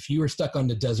 If you were stuck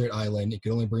on a desert island, you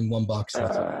could only bring one box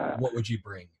with you, what would you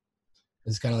bring?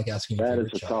 It's kind of like asking your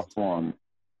favorite child. Tough one.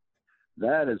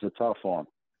 That is a tough one.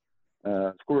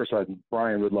 Of course,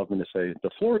 Brian would love me to say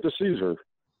the Flor de Caesar.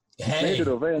 Hey. Made it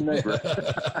Ove Negra.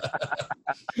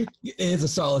 It's a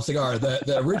solid cigar.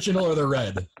 The original or the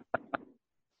red?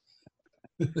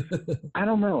 I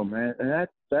don't know, man.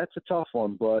 That's a tough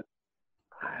one, but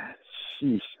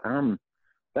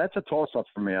that's a toss-up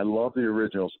for me. I love the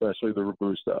original, especially the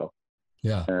Robusto.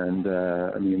 Yeah. And,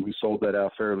 we sold that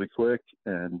out fairly quick,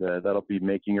 and that'll be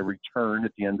making a return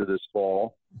at the end of this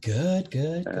fall. Good.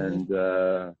 And,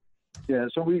 so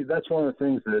that's one of the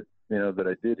things that, that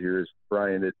I did here is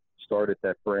Brian had started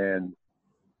that brand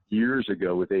years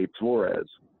ago with Abe Flores,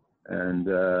 and,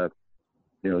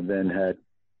 then had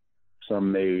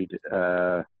some made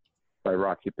by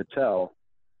Rocky Patel,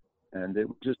 and it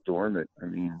was just dormant. I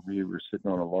mean, we were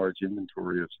sitting on a large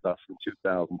inventory of stuff from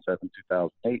 2007,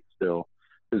 2008 still,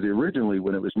 because originally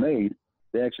when it was made,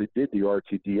 they actually did the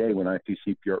RTDA when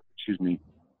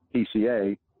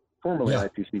PCA, formerly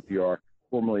IPCPR,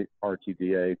 formerly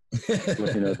RTDA.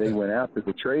 But, they went out to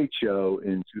the trade show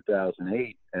in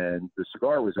 2008, and the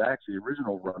cigar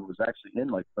original run was actually in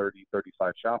like 30,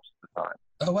 35 shops at the time.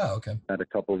 Oh, wow. Okay. Had a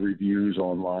couple of reviews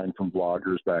online from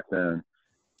bloggers back then.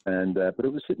 And, but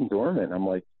it was sitting dormant. I'm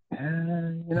like,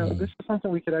 this is something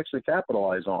we could actually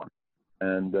capitalize on.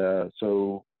 And,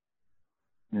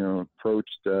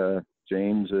 approached,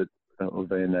 James at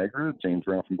Ove Negra, James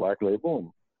Brown from Black Label,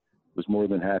 and was more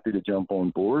than happy to jump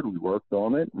on board. We worked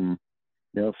on it, and,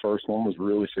 first one was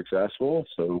really successful.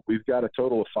 So we've got a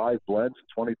total of 5 blends and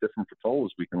 20 different patolas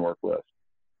we can work with.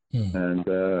 And,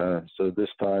 so this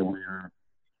time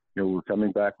we're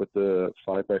coming back with the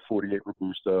 5x48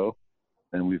 Robusto.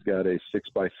 And we've got a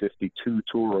 6x52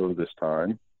 Toro this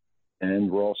time.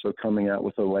 And we're also coming out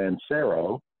with a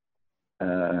Lancero,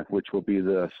 which will be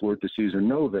the Flor de Caesar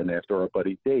Novin after our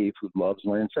buddy Dave, who loves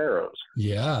Lanceros.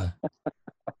 Yeah.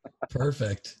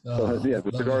 Perfect. So,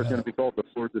 the cigar is going to be called the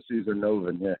Flor de Caesar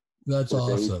Novin. Yeah. That's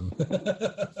awesome.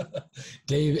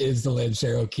 Dave is the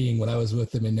Lancero king. When I was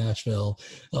with him in Nashville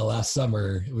last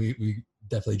summer, we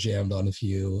definitely jammed on a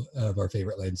few of our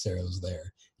favorite Lanceros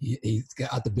there. He's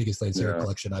got the biggest Lancero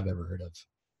collection I've ever heard of.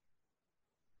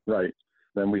 Right.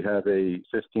 Then we have a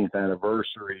 15th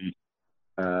anniversary.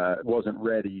 It wasn't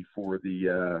ready for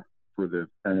the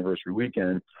anniversary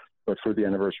weekend, but for the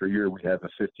anniversary year, we have a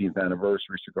 15th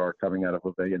anniversary cigar coming out of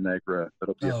Ove Negra.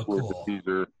 That'll be a Flor de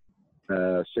Caesar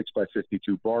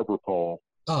 6x52 Barber Pole.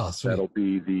 Oh, sweet. That'll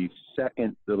be the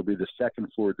second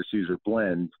Flor de Caesar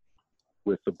blend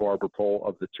with the Barber Pole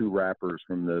of the 2 wrappers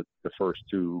from the first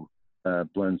 2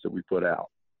 blends that we put out.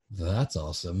 That's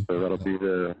awesome. So that'll be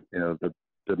the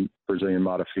Brazilian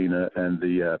Matafina and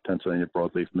the Pennsylvania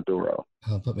Broadleaf Maduro.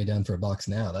 Oh, put me down for a box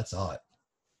now. That's hot.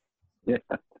 Yeah.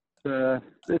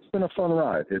 It's been a fun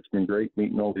ride. It's been great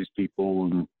meeting all these people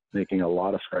and making a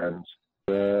lot of friends.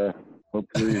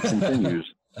 Hopefully it continues.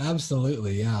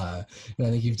 Absolutely, yeah. And I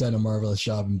think you've done a marvelous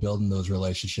job in building those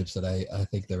relationships that I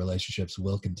think the relationships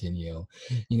will continue.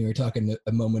 We were talking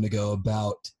a moment ago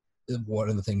about one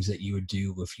of the things that you would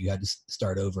do if you had to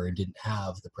start over and didn't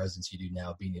have the presence you do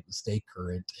now, being able to stay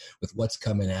current with what's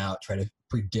coming out, try to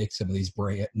predict some of these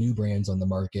new brands on the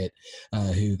market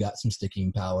who got some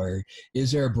sticking power.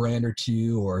 Is there a brand or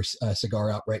two or a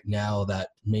cigar out right now that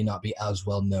may not be as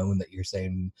well known that you're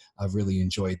saying, I've really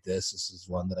enjoyed this? This is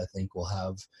one that I think will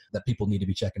have that people need to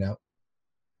be checking out.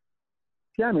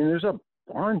 Yeah, I mean, there's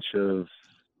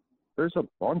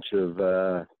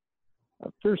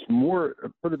more,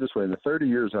 put it this way, in the 30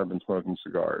 years I've been smoking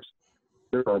cigars,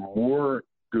 there are more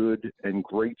good and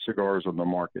great cigars on the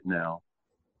market now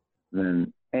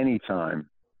than any time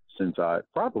since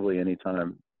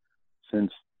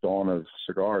dawn of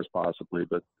cigars possibly,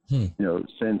 but since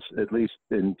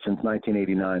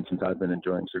 1989, since I've been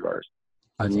enjoying cigars.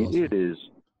 That's awesome.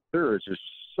 There is just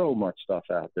so much stuff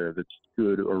out there that's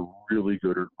good or really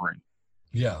good or great.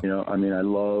 Yeah. I mean, I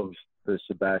love the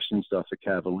Sebastian stuff at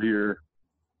Cavalier.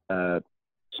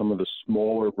 Some of the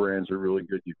smaller brands are really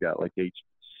good. You've got like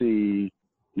HC,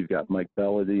 you've got Mike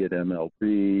Bellady at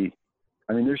MLB.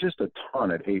 I mean, there's just a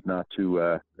ton. I'd hate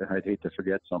to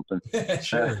forget something.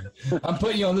 Sure. I'm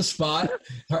putting you on the spot.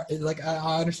 Like,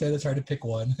 I understand it's hard to pick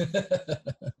one.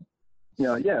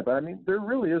 Yeah, but I mean, there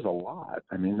really is a lot.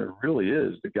 I mean, there really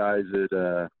is. The guys at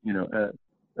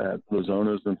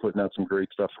Lozono's been putting out some great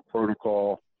stuff for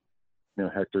Protocol.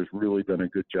 Hector's really done a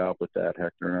good job with that.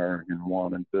 Hector and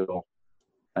Juan and Bill.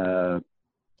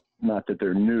 Not that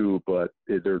they're new, but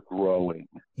they're growing.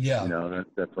 Yeah.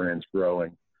 That brand's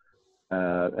growing.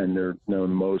 And they're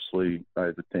known mostly, I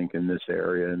would think, in this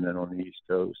area and then on the East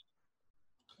Coast.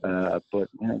 But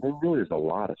there really is a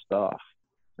lot of stuff.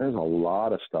 There's a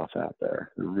lot of stuff out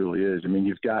there. There really is. I mean,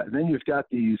 you've got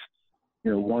these,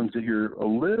 ones that you're a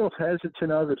little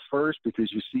hesitant of at first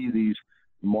because you see these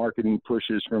marketing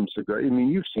pushes from cigar. I mean,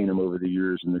 you've seen them over the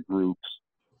years in the groups,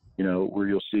 where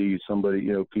you'll see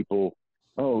somebody, people,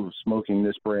 smoking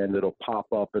this brand that'll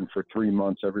pop up, and for 3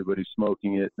 months everybody's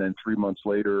smoking it, and then 3 months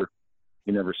later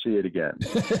you never see it again.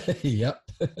 Yep.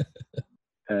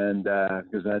 And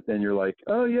because then you're like,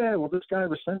 oh yeah, well, this guy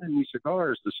was sending me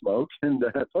cigars to smoke and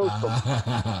post them.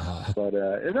 But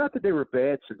it's not that they were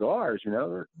bad cigars,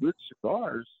 they're good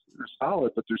cigars. They're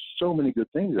solid, but there's so many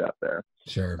good things out there.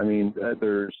 Sure. I mean,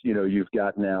 there's, you've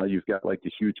got like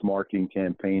the huge marketing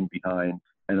campaign behind,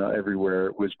 and everywhere.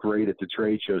 It was great at the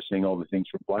trade show seeing all the things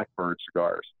from Blackbird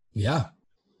Cigars. Yeah.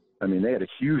 I mean, they had a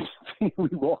huge thing. We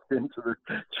walked into the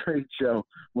trade show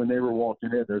when they were walking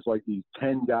in. There's like these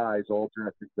 10 guys all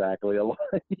dressed exactly alike.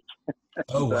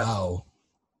 Oh, wow.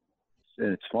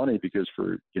 And it's funny because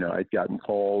I'd gotten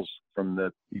calls from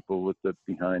the people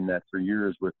behind that for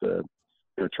years with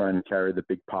trying to carry the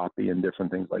big poppy and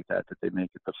different things like that they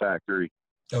make at the factory.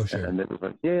 Oh, sure. And it was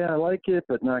like, yeah, I like it,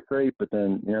 but not great. But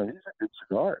then, these are good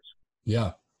cigars.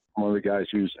 Yeah. One of the guys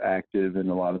who's active in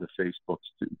a lot of the Facebook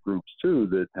groups too,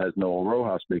 that has Noel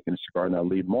Rojas making a cigar now,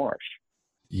 Lee Marsh.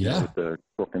 Yeah. With the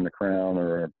Crook in the Crown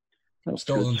or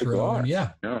Stolen Throne.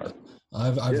 Yeah.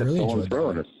 I've really enjoyed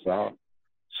that. A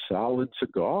solid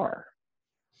cigar.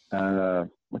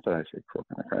 What did I say? Crook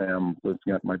in the Crown. I've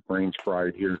got my brains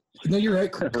fried here. No, you're right.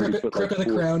 Crook in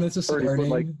the Crown is a cigar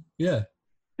name. Yeah.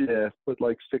 Yeah, put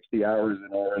like 60 hours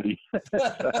in already.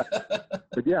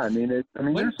 But yeah, I mean, there's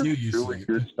some really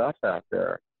good stuff out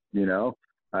there.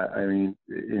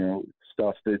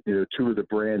 Stuff that two of the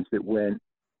brands that went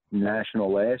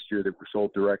national last year that were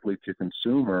sold directly to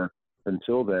consumer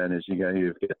until then is you've got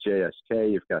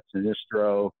JSK, you've got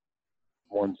Sinistro,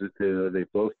 ones that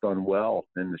they've both done well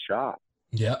in the shop.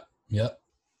 Yep.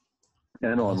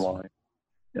 And awesome. Online.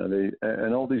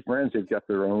 And all these brands, they've got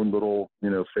their own little,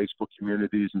 Facebook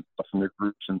communities and stuff in their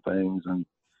groups and things. And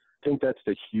I think that's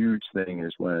the huge thing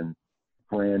is when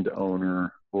brand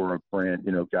owner or a brand,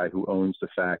 guy who owns the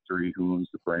factory, who owns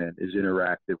the brand, is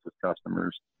interactive with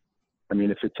customers. I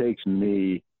mean, if it takes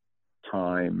me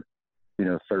time,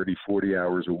 30, 40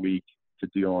 hours a week to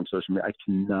deal on social media, I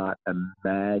cannot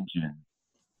imagine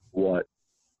what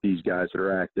these guys that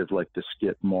are active, like the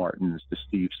Skip Martins, the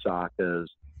Steve Sakas,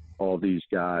 all these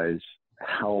guys,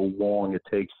 how long it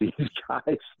takes these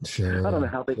guys. Sure. I don't know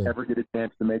how they ever get a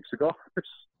chance to make cigars.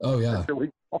 Oh, yeah.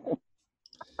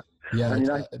 Yeah,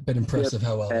 it's been impressive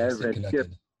how well they're connected.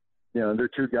 Skip, they're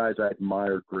two guys I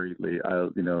admire greatly.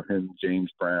 Him,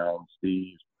 James Brown,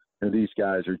 Steve. These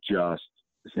guys are just,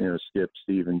 Skip,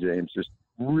 Steve, and James, just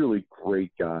really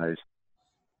great guys.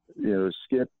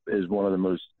 Skip is one of the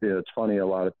most, it's funny,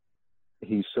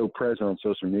 he's so present on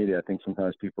social media. I think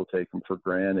sometimes people take him for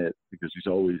granted because he's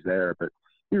always there, but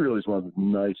he really is one of the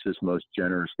nicest, most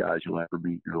generous guys you'll ever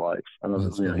meet in your life. I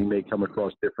don't know, he may come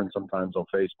across different sometimes on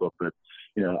Facebook, but,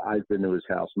 I've been to his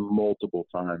house multiple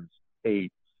times,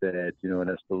 ate, Homestead, you know, in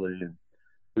Esteli, and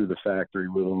through the factory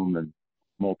with them and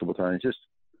multiple times.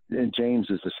 And James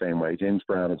is the same way. James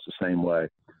Brown is the same way.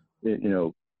 You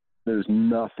know, there's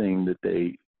nothing that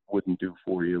they wouldn't do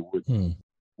for you,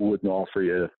 wouldn't offer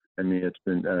you. I mean,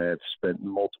 I've spent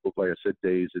multiple, like I said,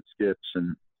 days at Skips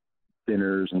and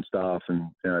dinners and stuff.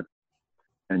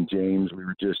 And James, we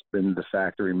were just been to the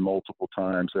factory multiple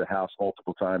times, the house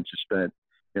multiple times. Just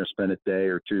spent a day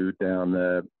or two down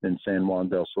in San Juan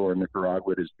del Sur,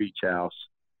 Nicaragua, at his beach house.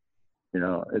 You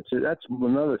know, that's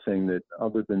another thing that,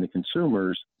 other than the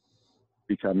consumers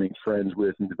becoming friends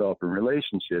with and developing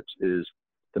relationships, is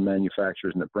the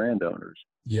manufacturers and the brand owners.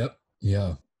 Yep.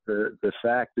 Yeah. The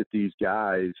fact that these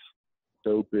guys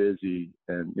so busy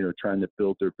and, you know, trying to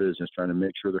build their business, trying to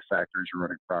make sure their factories are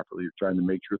running properly, trying to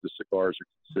make sure the cigars are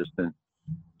consistent,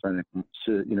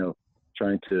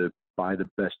 trying to buy the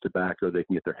best tobacco they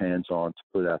can get their hands on to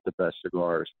put out the best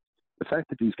cigars. The fact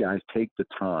that these guys take the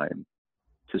time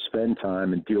to spend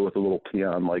time and deal with a little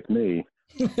peon like me,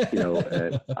 you know,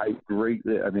 I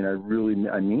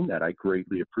mean that. I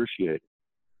greatly appreciate it.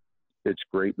 It's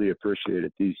greatly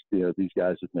appreciated. These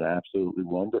guys have been absolutely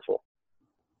wonderful.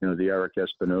 You know, the Eric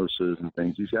Espinosas and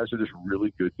things. These guys are just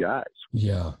really good guys.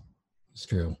 Yeah, it's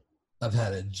true. I've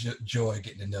had a joy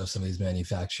getting to know some of these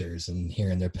manufacturers and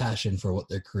hearing their passion for what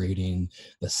they're creating,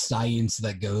 the science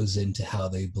that goes into how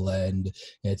they blend.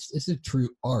 It's a true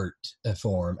art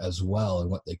form as well in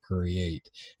what they create.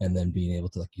 And then being able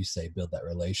to, like you say, build that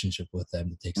relationship with them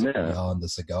to take it beyond the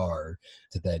cigar,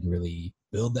 to then really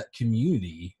build that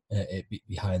community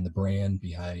behind the brand,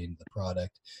 behind the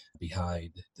product,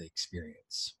 behind the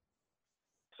experience.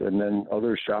 And then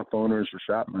other shop owners or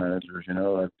shop managers, you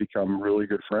know, I've become really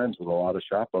good friends with a lot of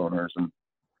shop owners, and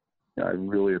you know, I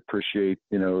really appreciate,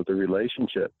 you know, the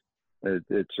relationship.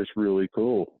 It's just really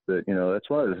cool that, you know, that's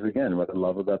what I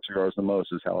love about cigars the most,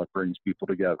 is how it brings people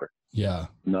together. Yeah.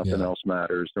 Nothing else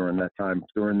matters during that time,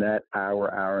 during that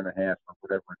hour and a half, or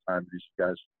whatever time these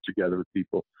guys are together with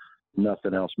people.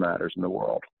 Nothing else matters in the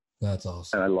world. That's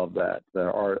awesome. And I love that.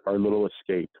 Our little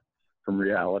escape from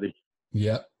reality.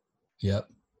 Yep.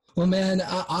 Well, man,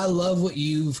 I love what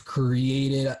you've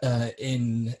created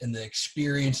in the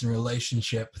experience and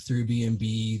relationship through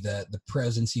BNB, the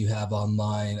presence you have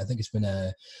online. I think it's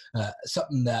been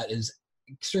something that is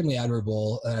extremely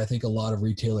admirable, and I think a lot of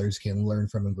retailers can learn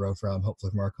from and grow from. Hopefully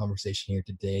from our conversation here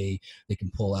today, they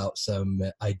can pull out some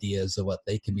ideas of what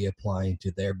they can be applying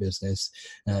to their business,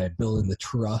 building the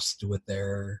trust with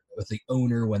the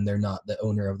owner when they're not the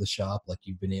owner of the shop, like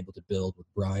you've been able to build with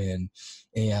Brian.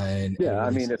 And I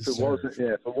mean, if it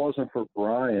wasn't for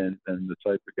Brian and the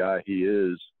type of guy he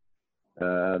is,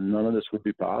 none of this would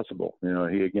be possible. You know,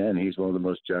 he's one of the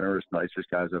most generous, nicest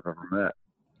guys I've ever met.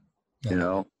 You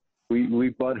know, we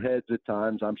butt heads at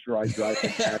times. I'm sure I drive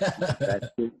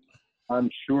him I'm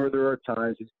sure there are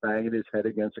times he's banging his head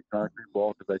against a concrete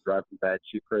wall because I drive him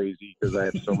batshit crazy, because I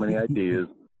have so many ideas,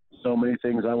 so many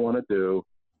things I want to do.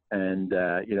 And,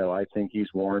 you know, I think he's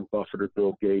Warren Buffett or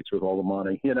Bill Gates with all the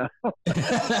money, you know.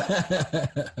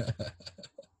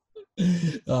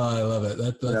 Oh, I love it.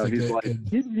 That's you know, he's like,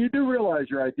 you do realize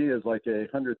your idea is like a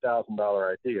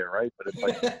 $100,000 idea, right? But it's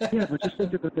like, yeah, but just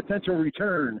think of the potential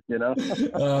return, you know?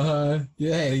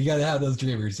 Yeah, you got to have those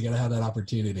dreamers. You got to have that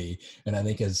opportunity. And I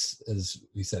think as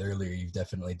we said earlier, you've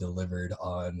definitely delivered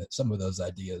on some of those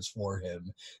ideas for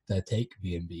him that take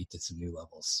BNB to some new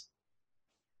levels.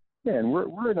 Yeah, and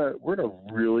we're in a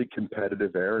really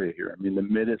competitive area here. I mean, the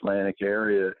Mid-Atlantic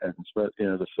area and, you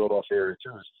know, the Philadelphia area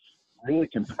too is really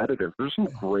competitive. There's some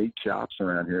great shops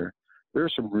around here.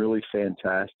 There's some really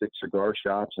fantastic cigar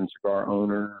shops and cigar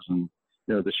owners, and,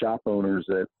 you know, the shop owners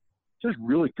that just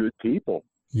really good people.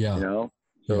 Yeah. You know,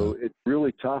 so it's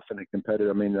really tough in a competitive.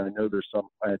 I mean, I know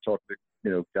I talk to, you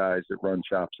know, guys that run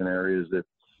shops in areas that,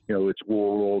 you know, it's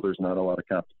rural. There's not a lot of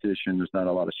competition. There's not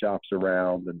a lot of shops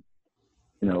around, and,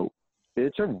 you know,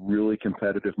 it's a really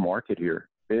competitive market here.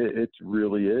 It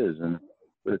really is. And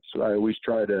I always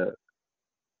try to,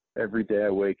 every day I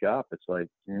wake up, it's like,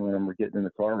 you know, when we're getting in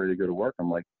the car ready to go to work,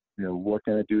 I'm like, you know, what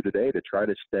can I do today to try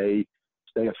to stay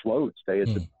afloat, stay at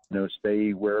the, you know,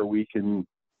 stay where we can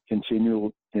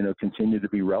continue to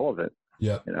be relevant.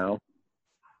 Yeah. You know?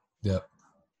 Yep.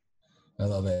 I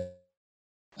love it.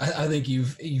 I think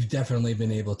you've definitely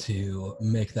been able to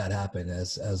make that happen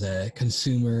as a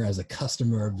consumer, as a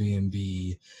customer of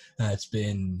BNB. It's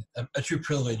been a true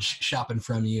privilege shopping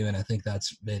from you, and I think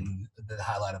that's been the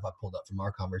highlight I pulled up from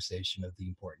our conversation, of the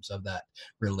importance of that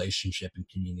relationship and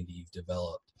community you've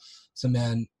developed. So,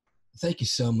 man, Thank you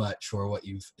so much for what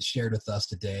you've shared with us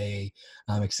today.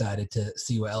 I'm excited to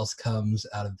see what else comes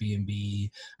out of BNB.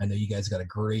 I know you guys got a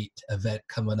great event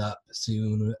coming up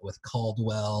soon with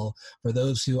Caldwell. For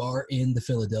those who are in the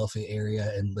Philadelphia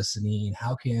area and listening,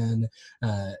 how can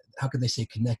they stay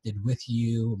connected with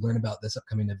you, learn about this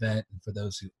upcoming event? And for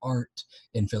those who aren't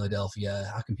in Philadelphia,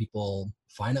 how can people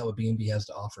find out what BNB has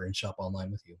to offer and shop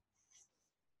online with you?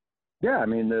 Yeah, I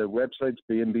mean, the website's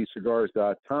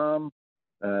bnbcigars.com.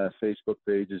 Facebook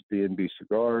page is BNB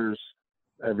Cigars.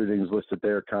 Everything's listed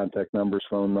there, contact numbers,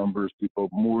 phone numbers. People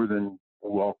more than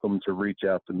welcome to reach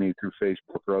out to me through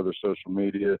Facebook or other social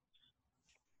media.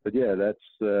 But yeah,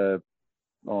 that's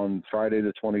on Friday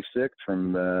the 26th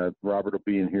from Robert will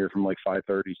be in here from like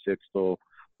 5:30, 6 till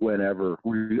whenever.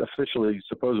 We officially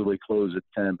supposedly close at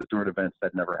 10, but during events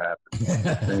that never happens.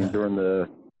 I mean, during the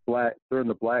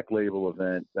Black Label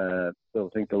event, I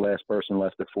think the last person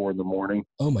left at 4 in.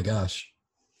 Oh my gosh.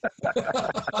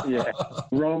 Yeah,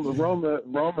 Roma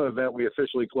event we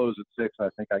officially closed at 6. I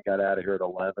think I got out of here at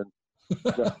 11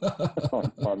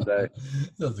 on Monday.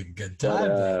 That was a good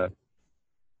time.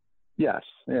 Yes,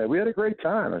 yeah, we had a great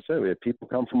time. I said we had people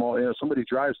come from all. Somebody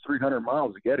drives 300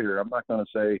 miles to get here. I'm not going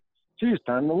to say, "Geez,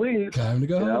 time to leave." Time to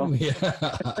go home. Yeah.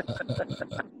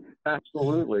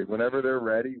 Absolutely. Whenever they're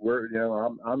ready,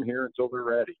 I'm here until they're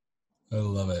ready. I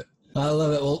love it. I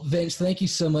love it. Well, Vince, thank you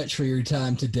so much for your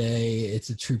time today. It's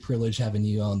a true privilege having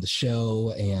you on the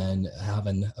show and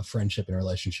having a friendship and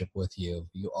relationship with you.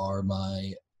 You are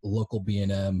my local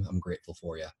B&M. I'm grateful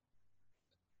for you.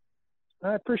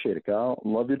 I appreciate it, Kyle.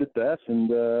 Love you to death,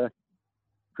 and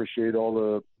appreciate all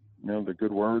the the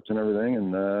good words and everything.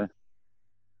 And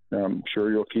I'm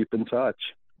sure you'll keep in touch.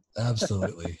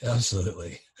 Absolutely.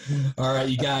 Absolutely. All right,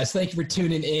 you guys, thank you for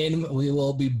tuning in. We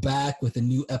will be back with a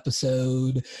new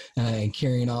episode and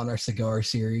carrying on our cigar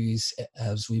series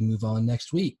as we move on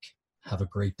next week. Have a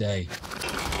great day.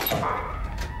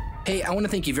 Hey, I want to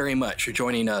thank you very much for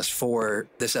joining us for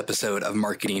this episode of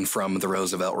Marketing from the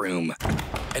Roosevelt Room.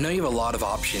 I know you have a lot of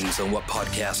options on what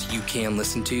podcasts you can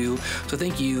listen to, so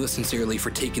thank you sincerely for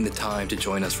taking the time to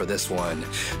join us for this one.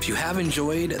 If you have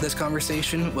enjoyed this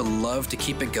conversation, would love to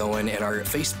keep it going in our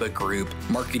Facebook group,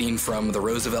 Marketing from the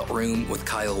Roosevelt Room with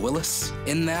Kyle Willis.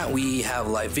 In that, we have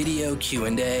live video,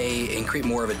 Q&A, and create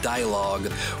more of a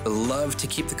dialogue. Would love to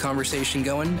keep the conversation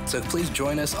going, so please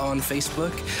join us on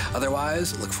Facebook.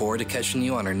 Otherwise, look forward to catching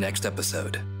you on our next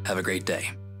episode. Have a great day.